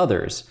access by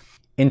others.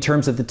 In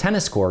terms of the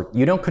tennis court,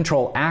 you don't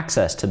control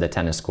access to the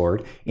tennis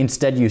court,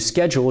 instead you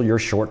schedule your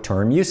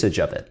short-term usage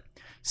of it.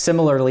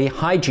 Similarly,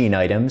 hygiene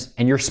items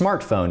and your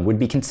smartphone would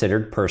be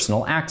considered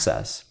personal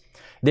access.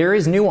 There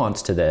is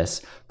nuance to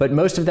this, but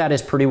most of that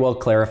is pretty well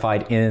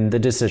clarified in the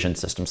decision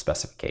system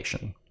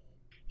specification.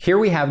 Here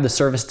we have the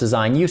service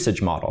design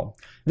usage model.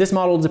 This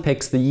model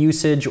depicts the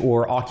usage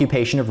or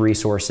occupation of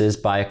resources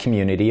by a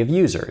community of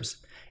users.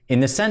 In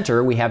the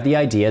center, we have the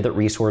idea that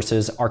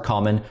resources are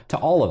common to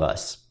all of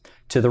us.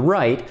 To the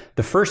right,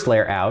 the first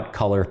layer out,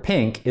 color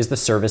pink, is the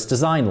service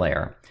design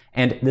layer,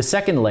 and the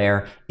second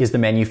layer is the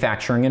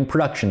manufacturing and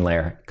production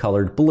layer,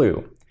 colored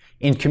blue.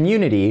 In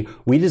community,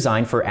 we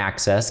design for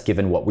access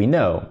given what we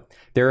know.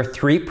 There are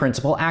three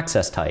principal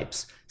access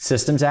types: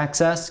 systems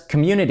access,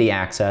 community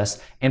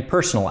access, and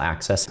personal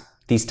access.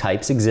 These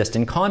types exist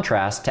in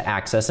contrast to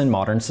access in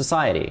modern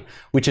society,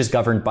 which is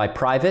governed by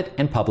private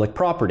and public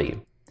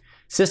property.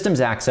 Systems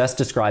access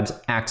describes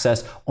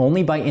access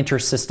only by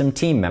inter-system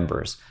team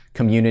members.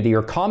 Community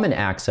or common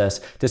access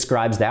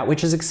describes that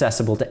which is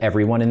accessible to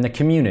everyone in the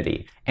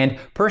community. And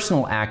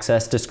personal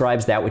access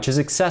describes that which is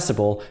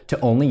accessible to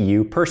only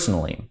you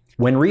personally.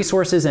 When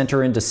resources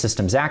enter into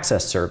systems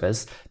access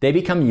service, they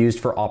become used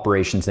for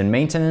operations and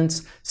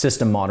maintenance,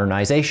 system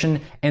modernization,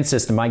 and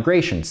system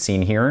migration,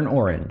 seen here in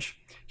orange.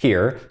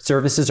 Here,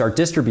 services are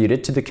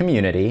distributed to the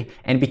community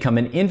and become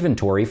an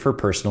inventory for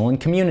personal and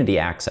community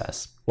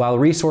access. While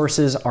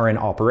resources are in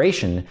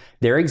operation,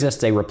 there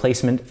exists a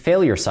replacement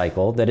failure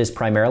cycle that is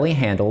primarily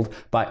handled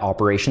by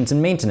operations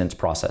and maintenance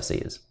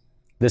processes.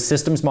 The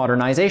systems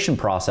modernization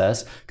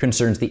process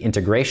concerns the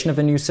integration of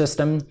a new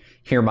system.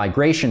 Here,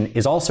 migration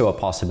is also a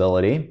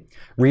possibility.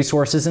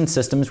 Resources and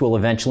systems will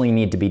eventually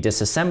need to be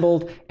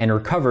disassembled and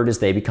recovered as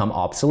they become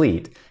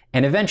obsolete,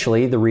 and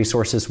eventually the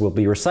resources will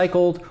be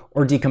recycled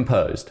or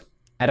decomposed.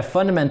 At a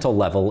fundamental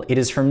level, it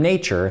is from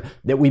nature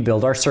that we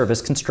build our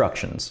service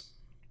constructions.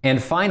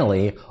 And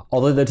finally,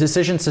 although the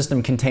decision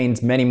system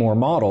contains many more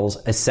models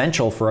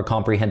essential for a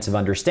comprehensive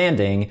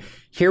understanding,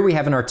 here we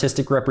have an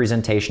artistic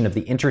representation of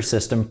the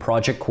inter-system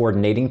project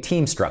coordinating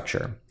team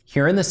structure.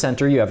 Here in the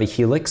center you have a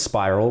helix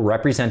spiral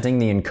representing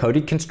the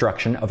encoded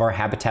construction of our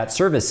habitat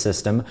service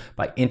system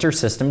by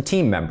inter-system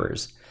team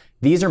members.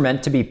 These are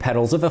meant to be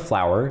petals of a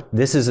flower.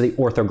 This is the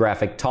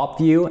orthographic top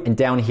view, and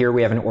down here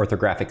we have an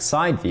orthographic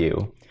side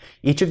view.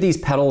 Each of these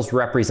petals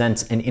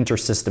represents an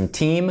inter-system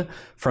team,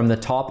 from the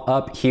top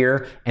up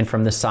here and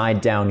from the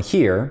side down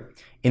here.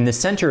 In the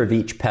center of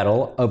each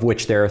petal, of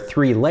which there are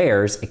three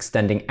layers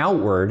extending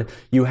outward,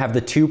 you have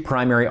the two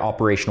primary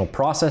operational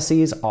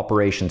processes,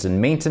 operations and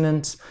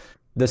maintenance.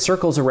 The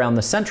circles around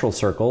the central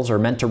circles are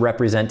meant to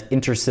represent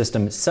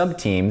inter-system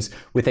subteams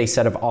with a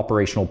set of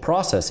operational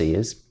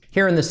processes.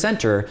 Here in the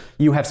center,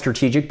 you have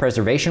strategic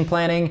preservation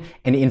planning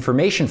and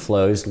information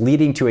flows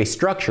leading to a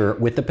structure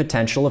with the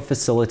potential of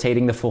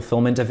facilitating the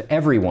fulfillment of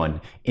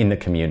everyone in the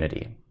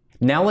community.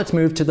 Now let's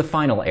move to the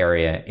final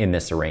area in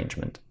this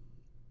arrangement.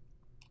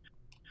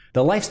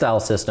 The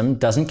lifestyle system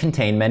doesn't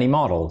contain many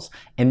models,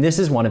 and this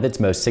is one of its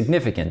most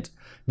significant.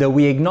 Though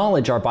we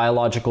acknowledge our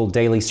biological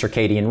daily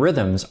circadian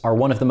rhythms are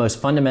one of the most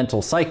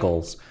fundamental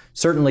cycles,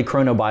 certainly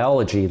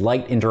chronobiology,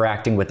 light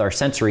interacting with our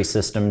sensory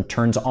system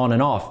turns on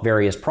and off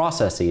various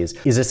processes,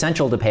 is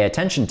essential to pay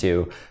attention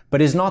to,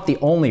 but is not the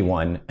only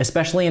one,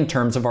 especially in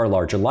terms of our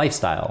larger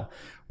lifestyle.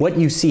 What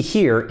you see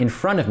here in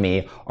front of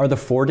me are the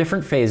 4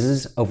 different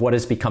phases of what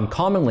has become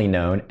commonly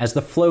known as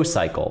the flow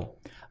cycle.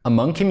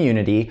 Among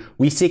community,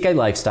 we seek a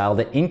lifestyle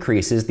that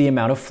increases the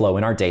amount of flow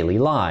in our daily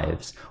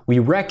lives. We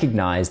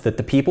recognize that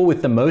the people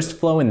with the most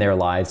flow in their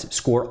lives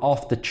score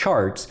off the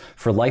charts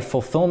for life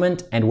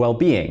fulfillment and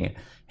well-being.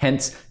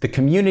 Hence, the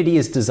community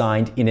is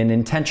designed in an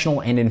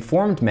intentional and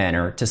informed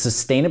manner to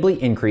sustainably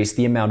increase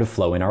the amount of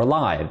flow in our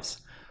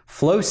lives.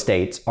 Flow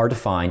states are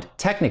defined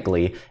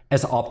technically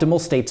as optimal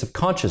states of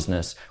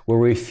consciousness where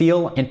we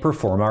feel and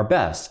perform our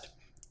best.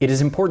 It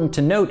is important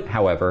to note,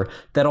 however,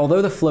 that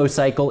although the flow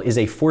cycle is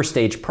a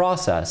 4-stage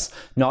process,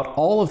 not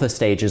all of the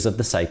stages of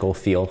the cycle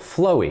feel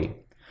flowy.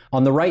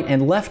 On the right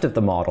and left of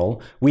the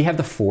model, we have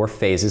the 4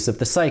 phases of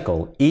the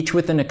cycle, each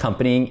with an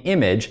accompanying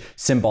image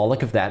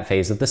symbolic of that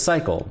phase of the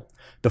cycle.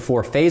 The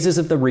 4 phases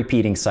of the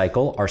repeating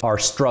cycle are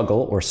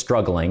struggle or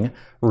struggling,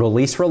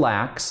 release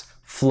relax,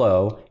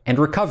 flow, and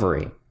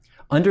recovery.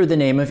 Under the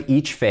name of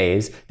each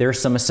phase, there are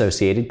some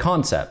associated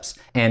concepts,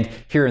 and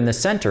here in the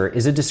center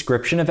is a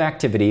description of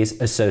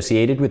activities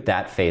associated with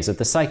that phase of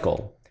the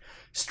cycle.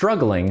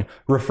 Struggling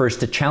refers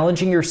to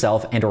challenging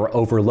yourself and/or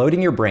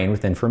overloading your brain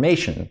with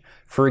information.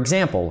 For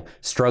example,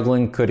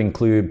 struggling could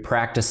include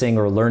practicing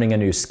or learning a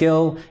new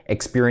skill,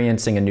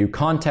 experiencing a new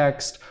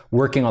context,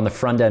 working on the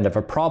front end of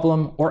a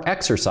problem, or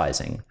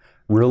exercising.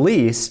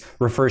 Release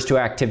refers to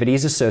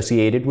activities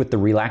associated with the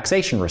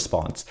relaxation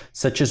response,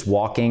 such as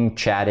walking,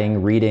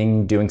 chatting,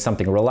 reading, doing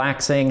something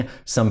relaxing,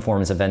 some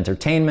forms of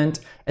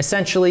entertainment.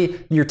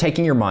 Essentially, you're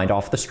taking your mind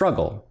off the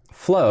struggle.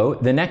 Flow,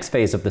 the next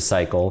phase of the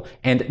cycle,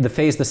 and the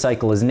phase the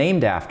cycle is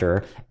named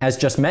after, as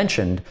just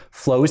mentioned,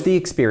 flow is the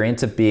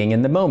experience of being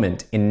in the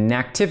moment, in an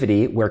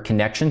activity where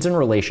connections and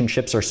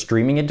relationships are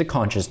streaming into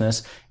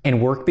consciousness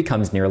and work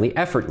becomes nearly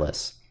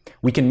effortless.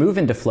 We can move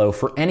into flow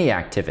for any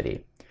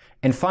activity.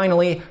 And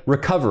finally,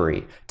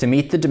 recovery, to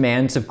meet the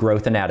demands of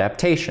growth and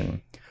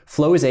adaptation.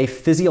 Flow is a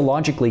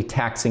physiologically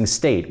taxing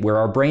state where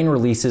our brain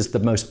releases the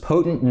most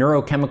potent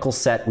neurochemical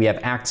set we have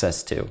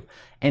access to,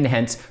 and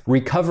hence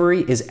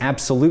recovery is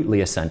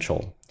absolutely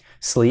essential.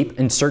 Sleep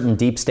and certain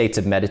deep states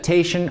of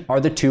meditation are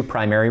the two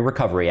primary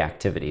recovery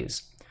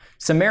activities.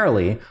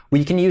 Summarily,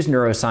 we can use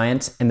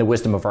neuroscience and the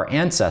wisdom of our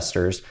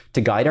ancestors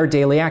to guide our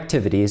daily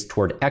activities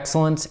toward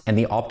excellence and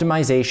the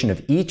optimization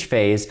of each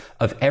phase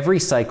of every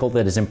cycle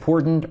that is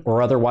important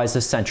or otherwise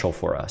essential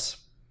for us.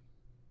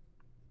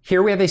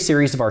 Here we have a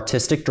series of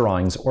artistic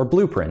drawings or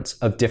blueprints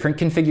of different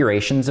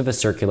configurations of a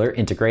circular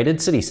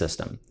integrated city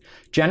system.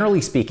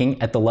 Generally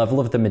speaking, at the level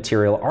of the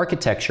material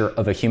architecture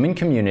of a human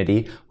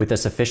community with a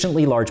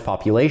sufficiently large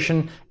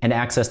population and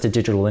access to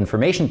digital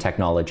information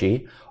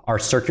technology, are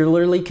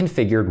circularly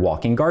configured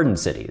walking garden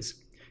cities.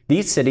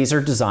 These cities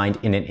are designed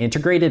in an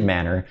integrated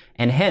manner,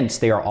 and hence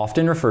they are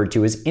often referred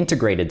to as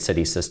integrated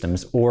city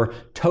systems or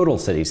total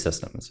city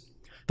systems.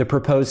 The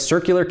proposed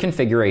circular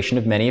configuration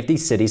of many of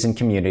these cities and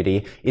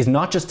community is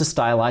not just a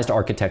stylized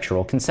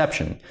architectural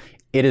conception.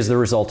 It is the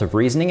result of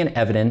reasoning and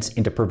evidence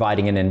into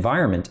providing an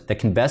environment that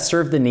can best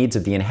serve the needs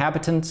of the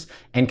inhabitants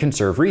and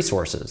conserve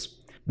resources.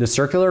 The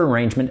circular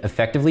arrangement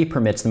effectively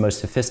permits the most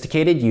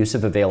sophisticated use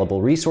of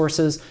available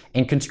resources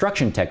and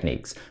construction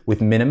techniques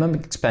with minimum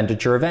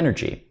expenditure of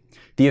energy.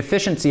 The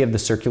efficiency of the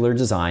circular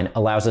design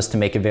allows us to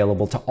make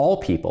available to all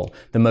people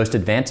the most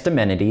advanced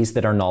amenities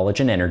that our knowledge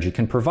and energy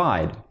can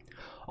provide.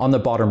 On the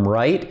bottom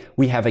right,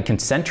 we have a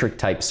concentric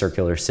type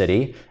circular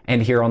city,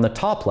 and here on the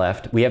top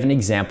left, we have an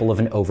example of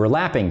an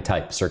overlapping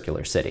type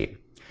circular city.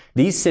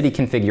 These city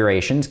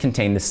configurations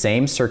contain the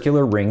same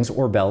circular rings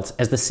or belts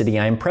as the city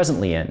I am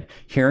presently in,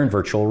 here in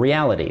virtual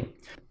reality.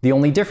 The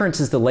only difference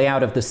is the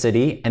layout of the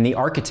city and the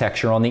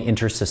architecture on the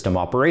intersystem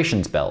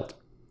operations belt.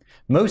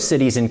 Most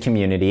cities and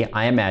community,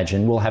 I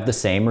imagine, will have the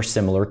same or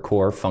similar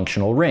core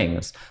functional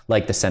rings,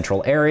 like the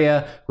central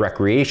area,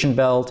 recreation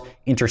belt,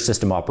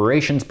 intersystem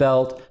operations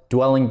belt,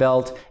 dwelling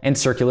belt, and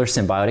circular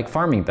symbiotic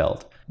farming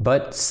belt.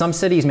 But some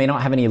cities may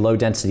not have any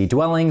low-density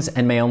dwellings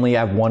and may only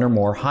have one or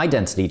more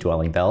high-density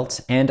dwelling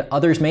belts, and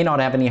others may not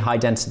have any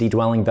high-density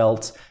dwelling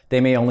belts,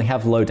 they may only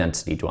have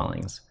low-density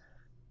dwellings.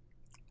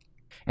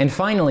 And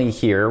finally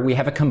here, we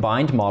have a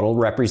combined model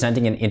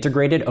representing an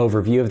integrated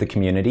overview of the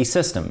community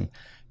system.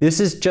 This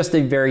is just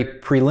a very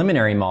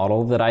preliminary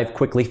model that I've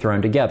quickly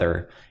thrown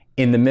together.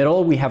 In the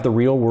middle, we have the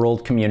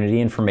real-world community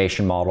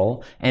information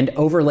model, and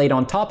overlaid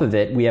on top of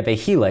it, we have a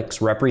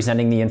helix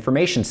representing the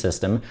information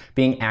system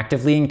being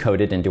actively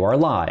encoded into our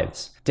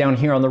lives. Down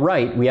here on the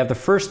right, we have the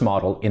first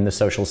model in the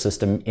social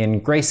system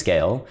in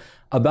grayscale.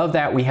 Above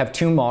that, we have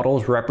two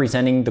models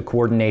representing the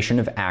coordination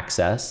of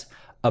access.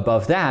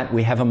 Above that,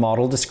 we have a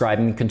model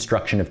describing the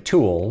construction of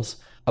tools.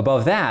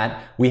 Above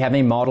that, we have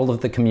a model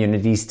of the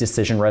community's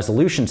decision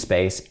resolution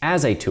space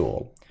as a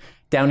tool.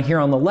 Down here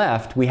on the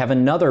left, we have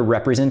another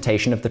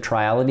representation of the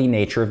triality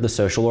nature of the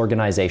social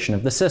organization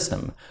of the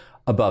system.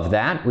 Above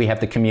that, we have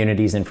the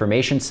community's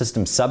information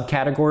system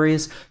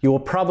subcategories. You will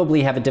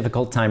probably have a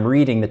difficult time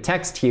reading the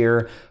text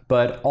here,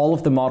 but all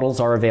of the models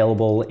are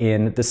available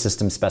in the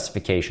system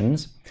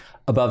specifications.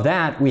 Above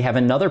that, we have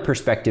another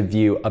perspective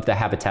view of the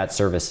habitat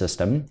service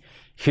system.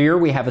 Here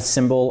we have a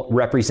symbol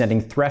representing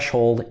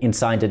threshold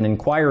inside an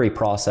inquiry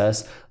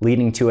process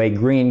leading to a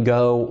green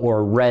go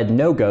or red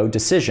no-go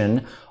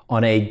decision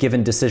on a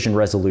given decision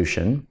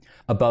resolution.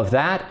 Above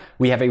that,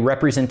 we have a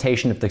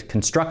representation of the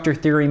constructor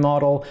theory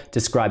model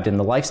described in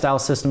the lifestyle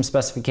system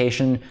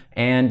specification,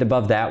 and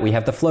above that we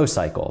have the flow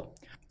cycle.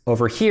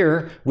 Over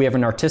here, we have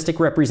an artistic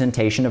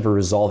representation of a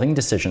resolving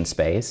decision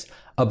space.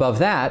 Above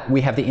that,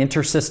 we have the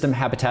intersystem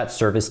habitat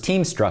service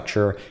team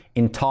structure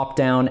in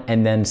top-down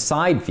and then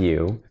side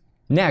view.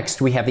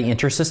 Next, we have the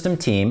intersystem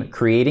team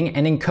creating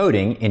and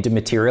encoding into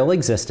material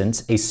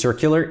existence a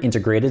circular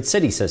integrated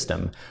city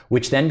system,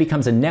 which then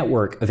becomes a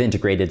network of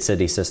integrated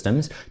city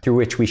systems through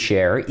which we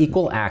share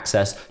equal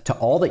access to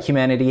all that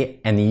humanity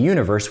and the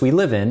universe we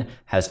live in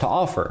has to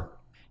offer.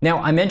 Now,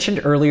 I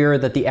mentioned earlier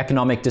that the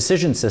economic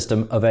decision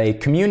system of a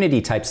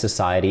community-type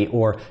society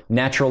or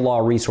natural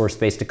law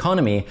resource-based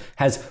economy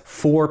has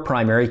four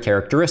primary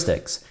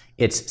characteristics.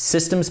 It's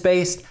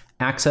systems-based,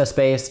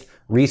 access-based,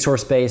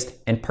 resource-based,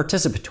 and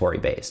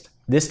participatory-based.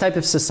 This type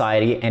of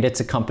society and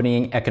its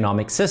accompanying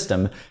economic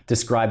system,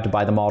 described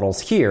by the models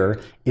here,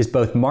 is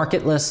both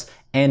marketless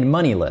and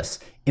moneyless,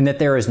 in that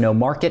there is no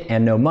market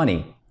and no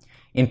money.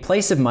 In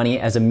place of money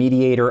as a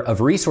mediator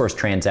of resource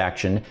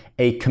transaction,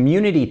 a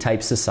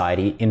community-type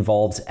society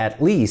involves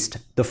at least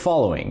the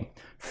following.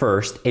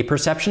 First, a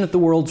perception of the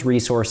world's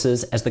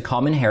resources as the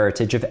common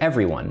heritage of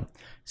everyone.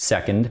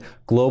 Second,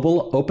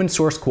 global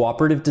open-source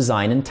cooperative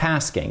design and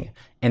tasking.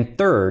 And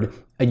third,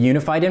 a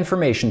unified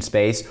information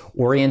space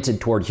oriented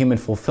toward human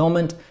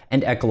fulfillment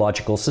and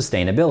ecological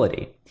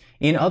sustainability.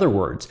 In other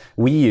words,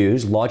 we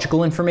use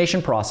logical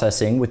information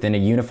processing within a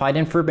unified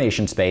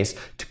information space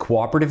to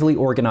cooperatively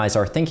organize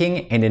our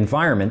thinking and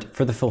environment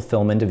for the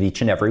fulfillment of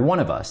each and every one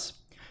of us.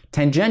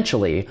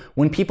 Tangentially,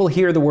 when people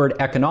hear the word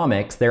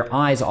economics, their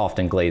eyes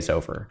often glaze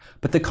over,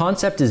 but the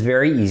concept is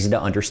very easy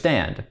to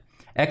understand.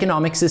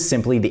 Economics is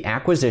simply the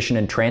acquisition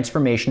and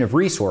transformation of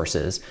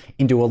resources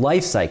into a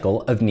life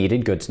cycle of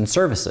needed goods and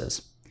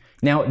services.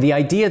 Now, the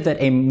idea that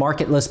a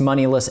marketless,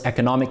 moneyless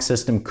economic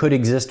system could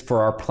exist for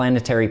our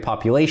planetary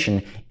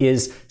population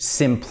is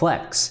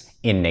simplex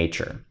in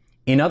nature.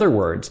 In other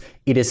words,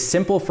 it is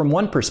simple from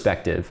one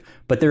perspective,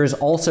 but there is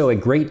also a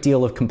great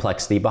deal of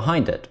complexity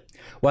behind it.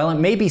 While it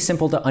may be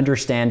simple to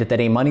understand that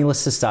a moneyless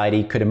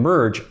society could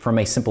emerge from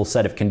a simple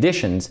set of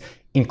conditions,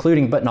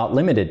 including but not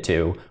limited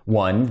to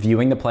 1.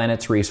 Viewing the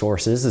planet's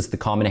resources as the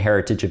common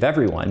heritage of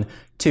everyone,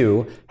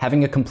 2.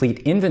 Having a complete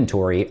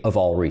inventory of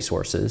all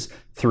resources,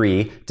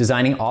 3.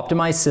 Designing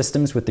optimized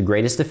systems with the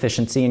greatest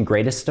efficiency and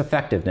greatest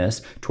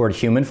effectiveness toward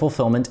human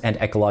fulfillment and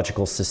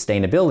ecological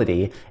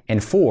sustainability,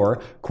 and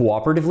 4.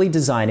 Cooperatively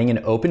designing and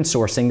open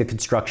sourcing the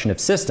construction of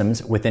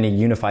systems within a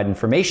unified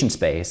information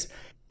space.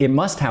 It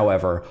must,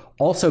 however,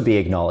 also be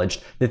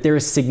acknowledged that there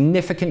is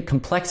significant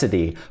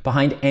complexity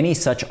behind any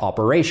such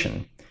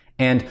operation.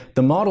 And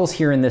the models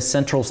here in this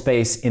central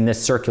space in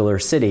this circular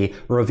city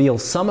reveal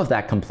some of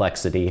that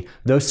complexity,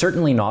 though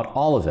certainly not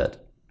all of it.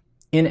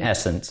 In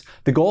essence,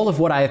 the goal of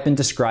what I have been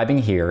describing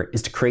here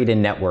is to create a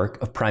network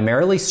of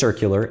primarily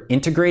circular,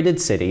 integrated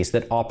cities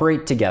that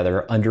operate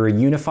together under a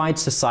unified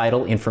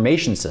societal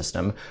information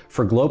system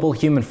for global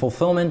human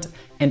fulfillment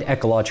and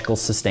ecological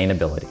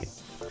sustainability.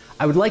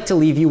 I would like to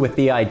leave you with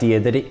the idea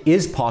that it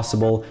is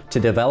possible to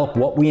develop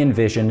what we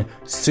envision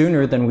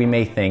sooner than we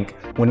may think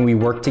when we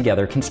work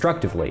together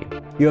constructively.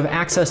 You have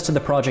access to the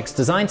project's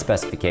design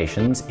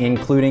specifications,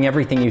 including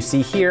everything you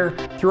see here,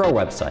 through our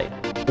website,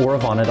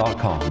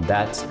 auravana.com.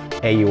 That's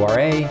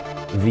AURAVANA.com.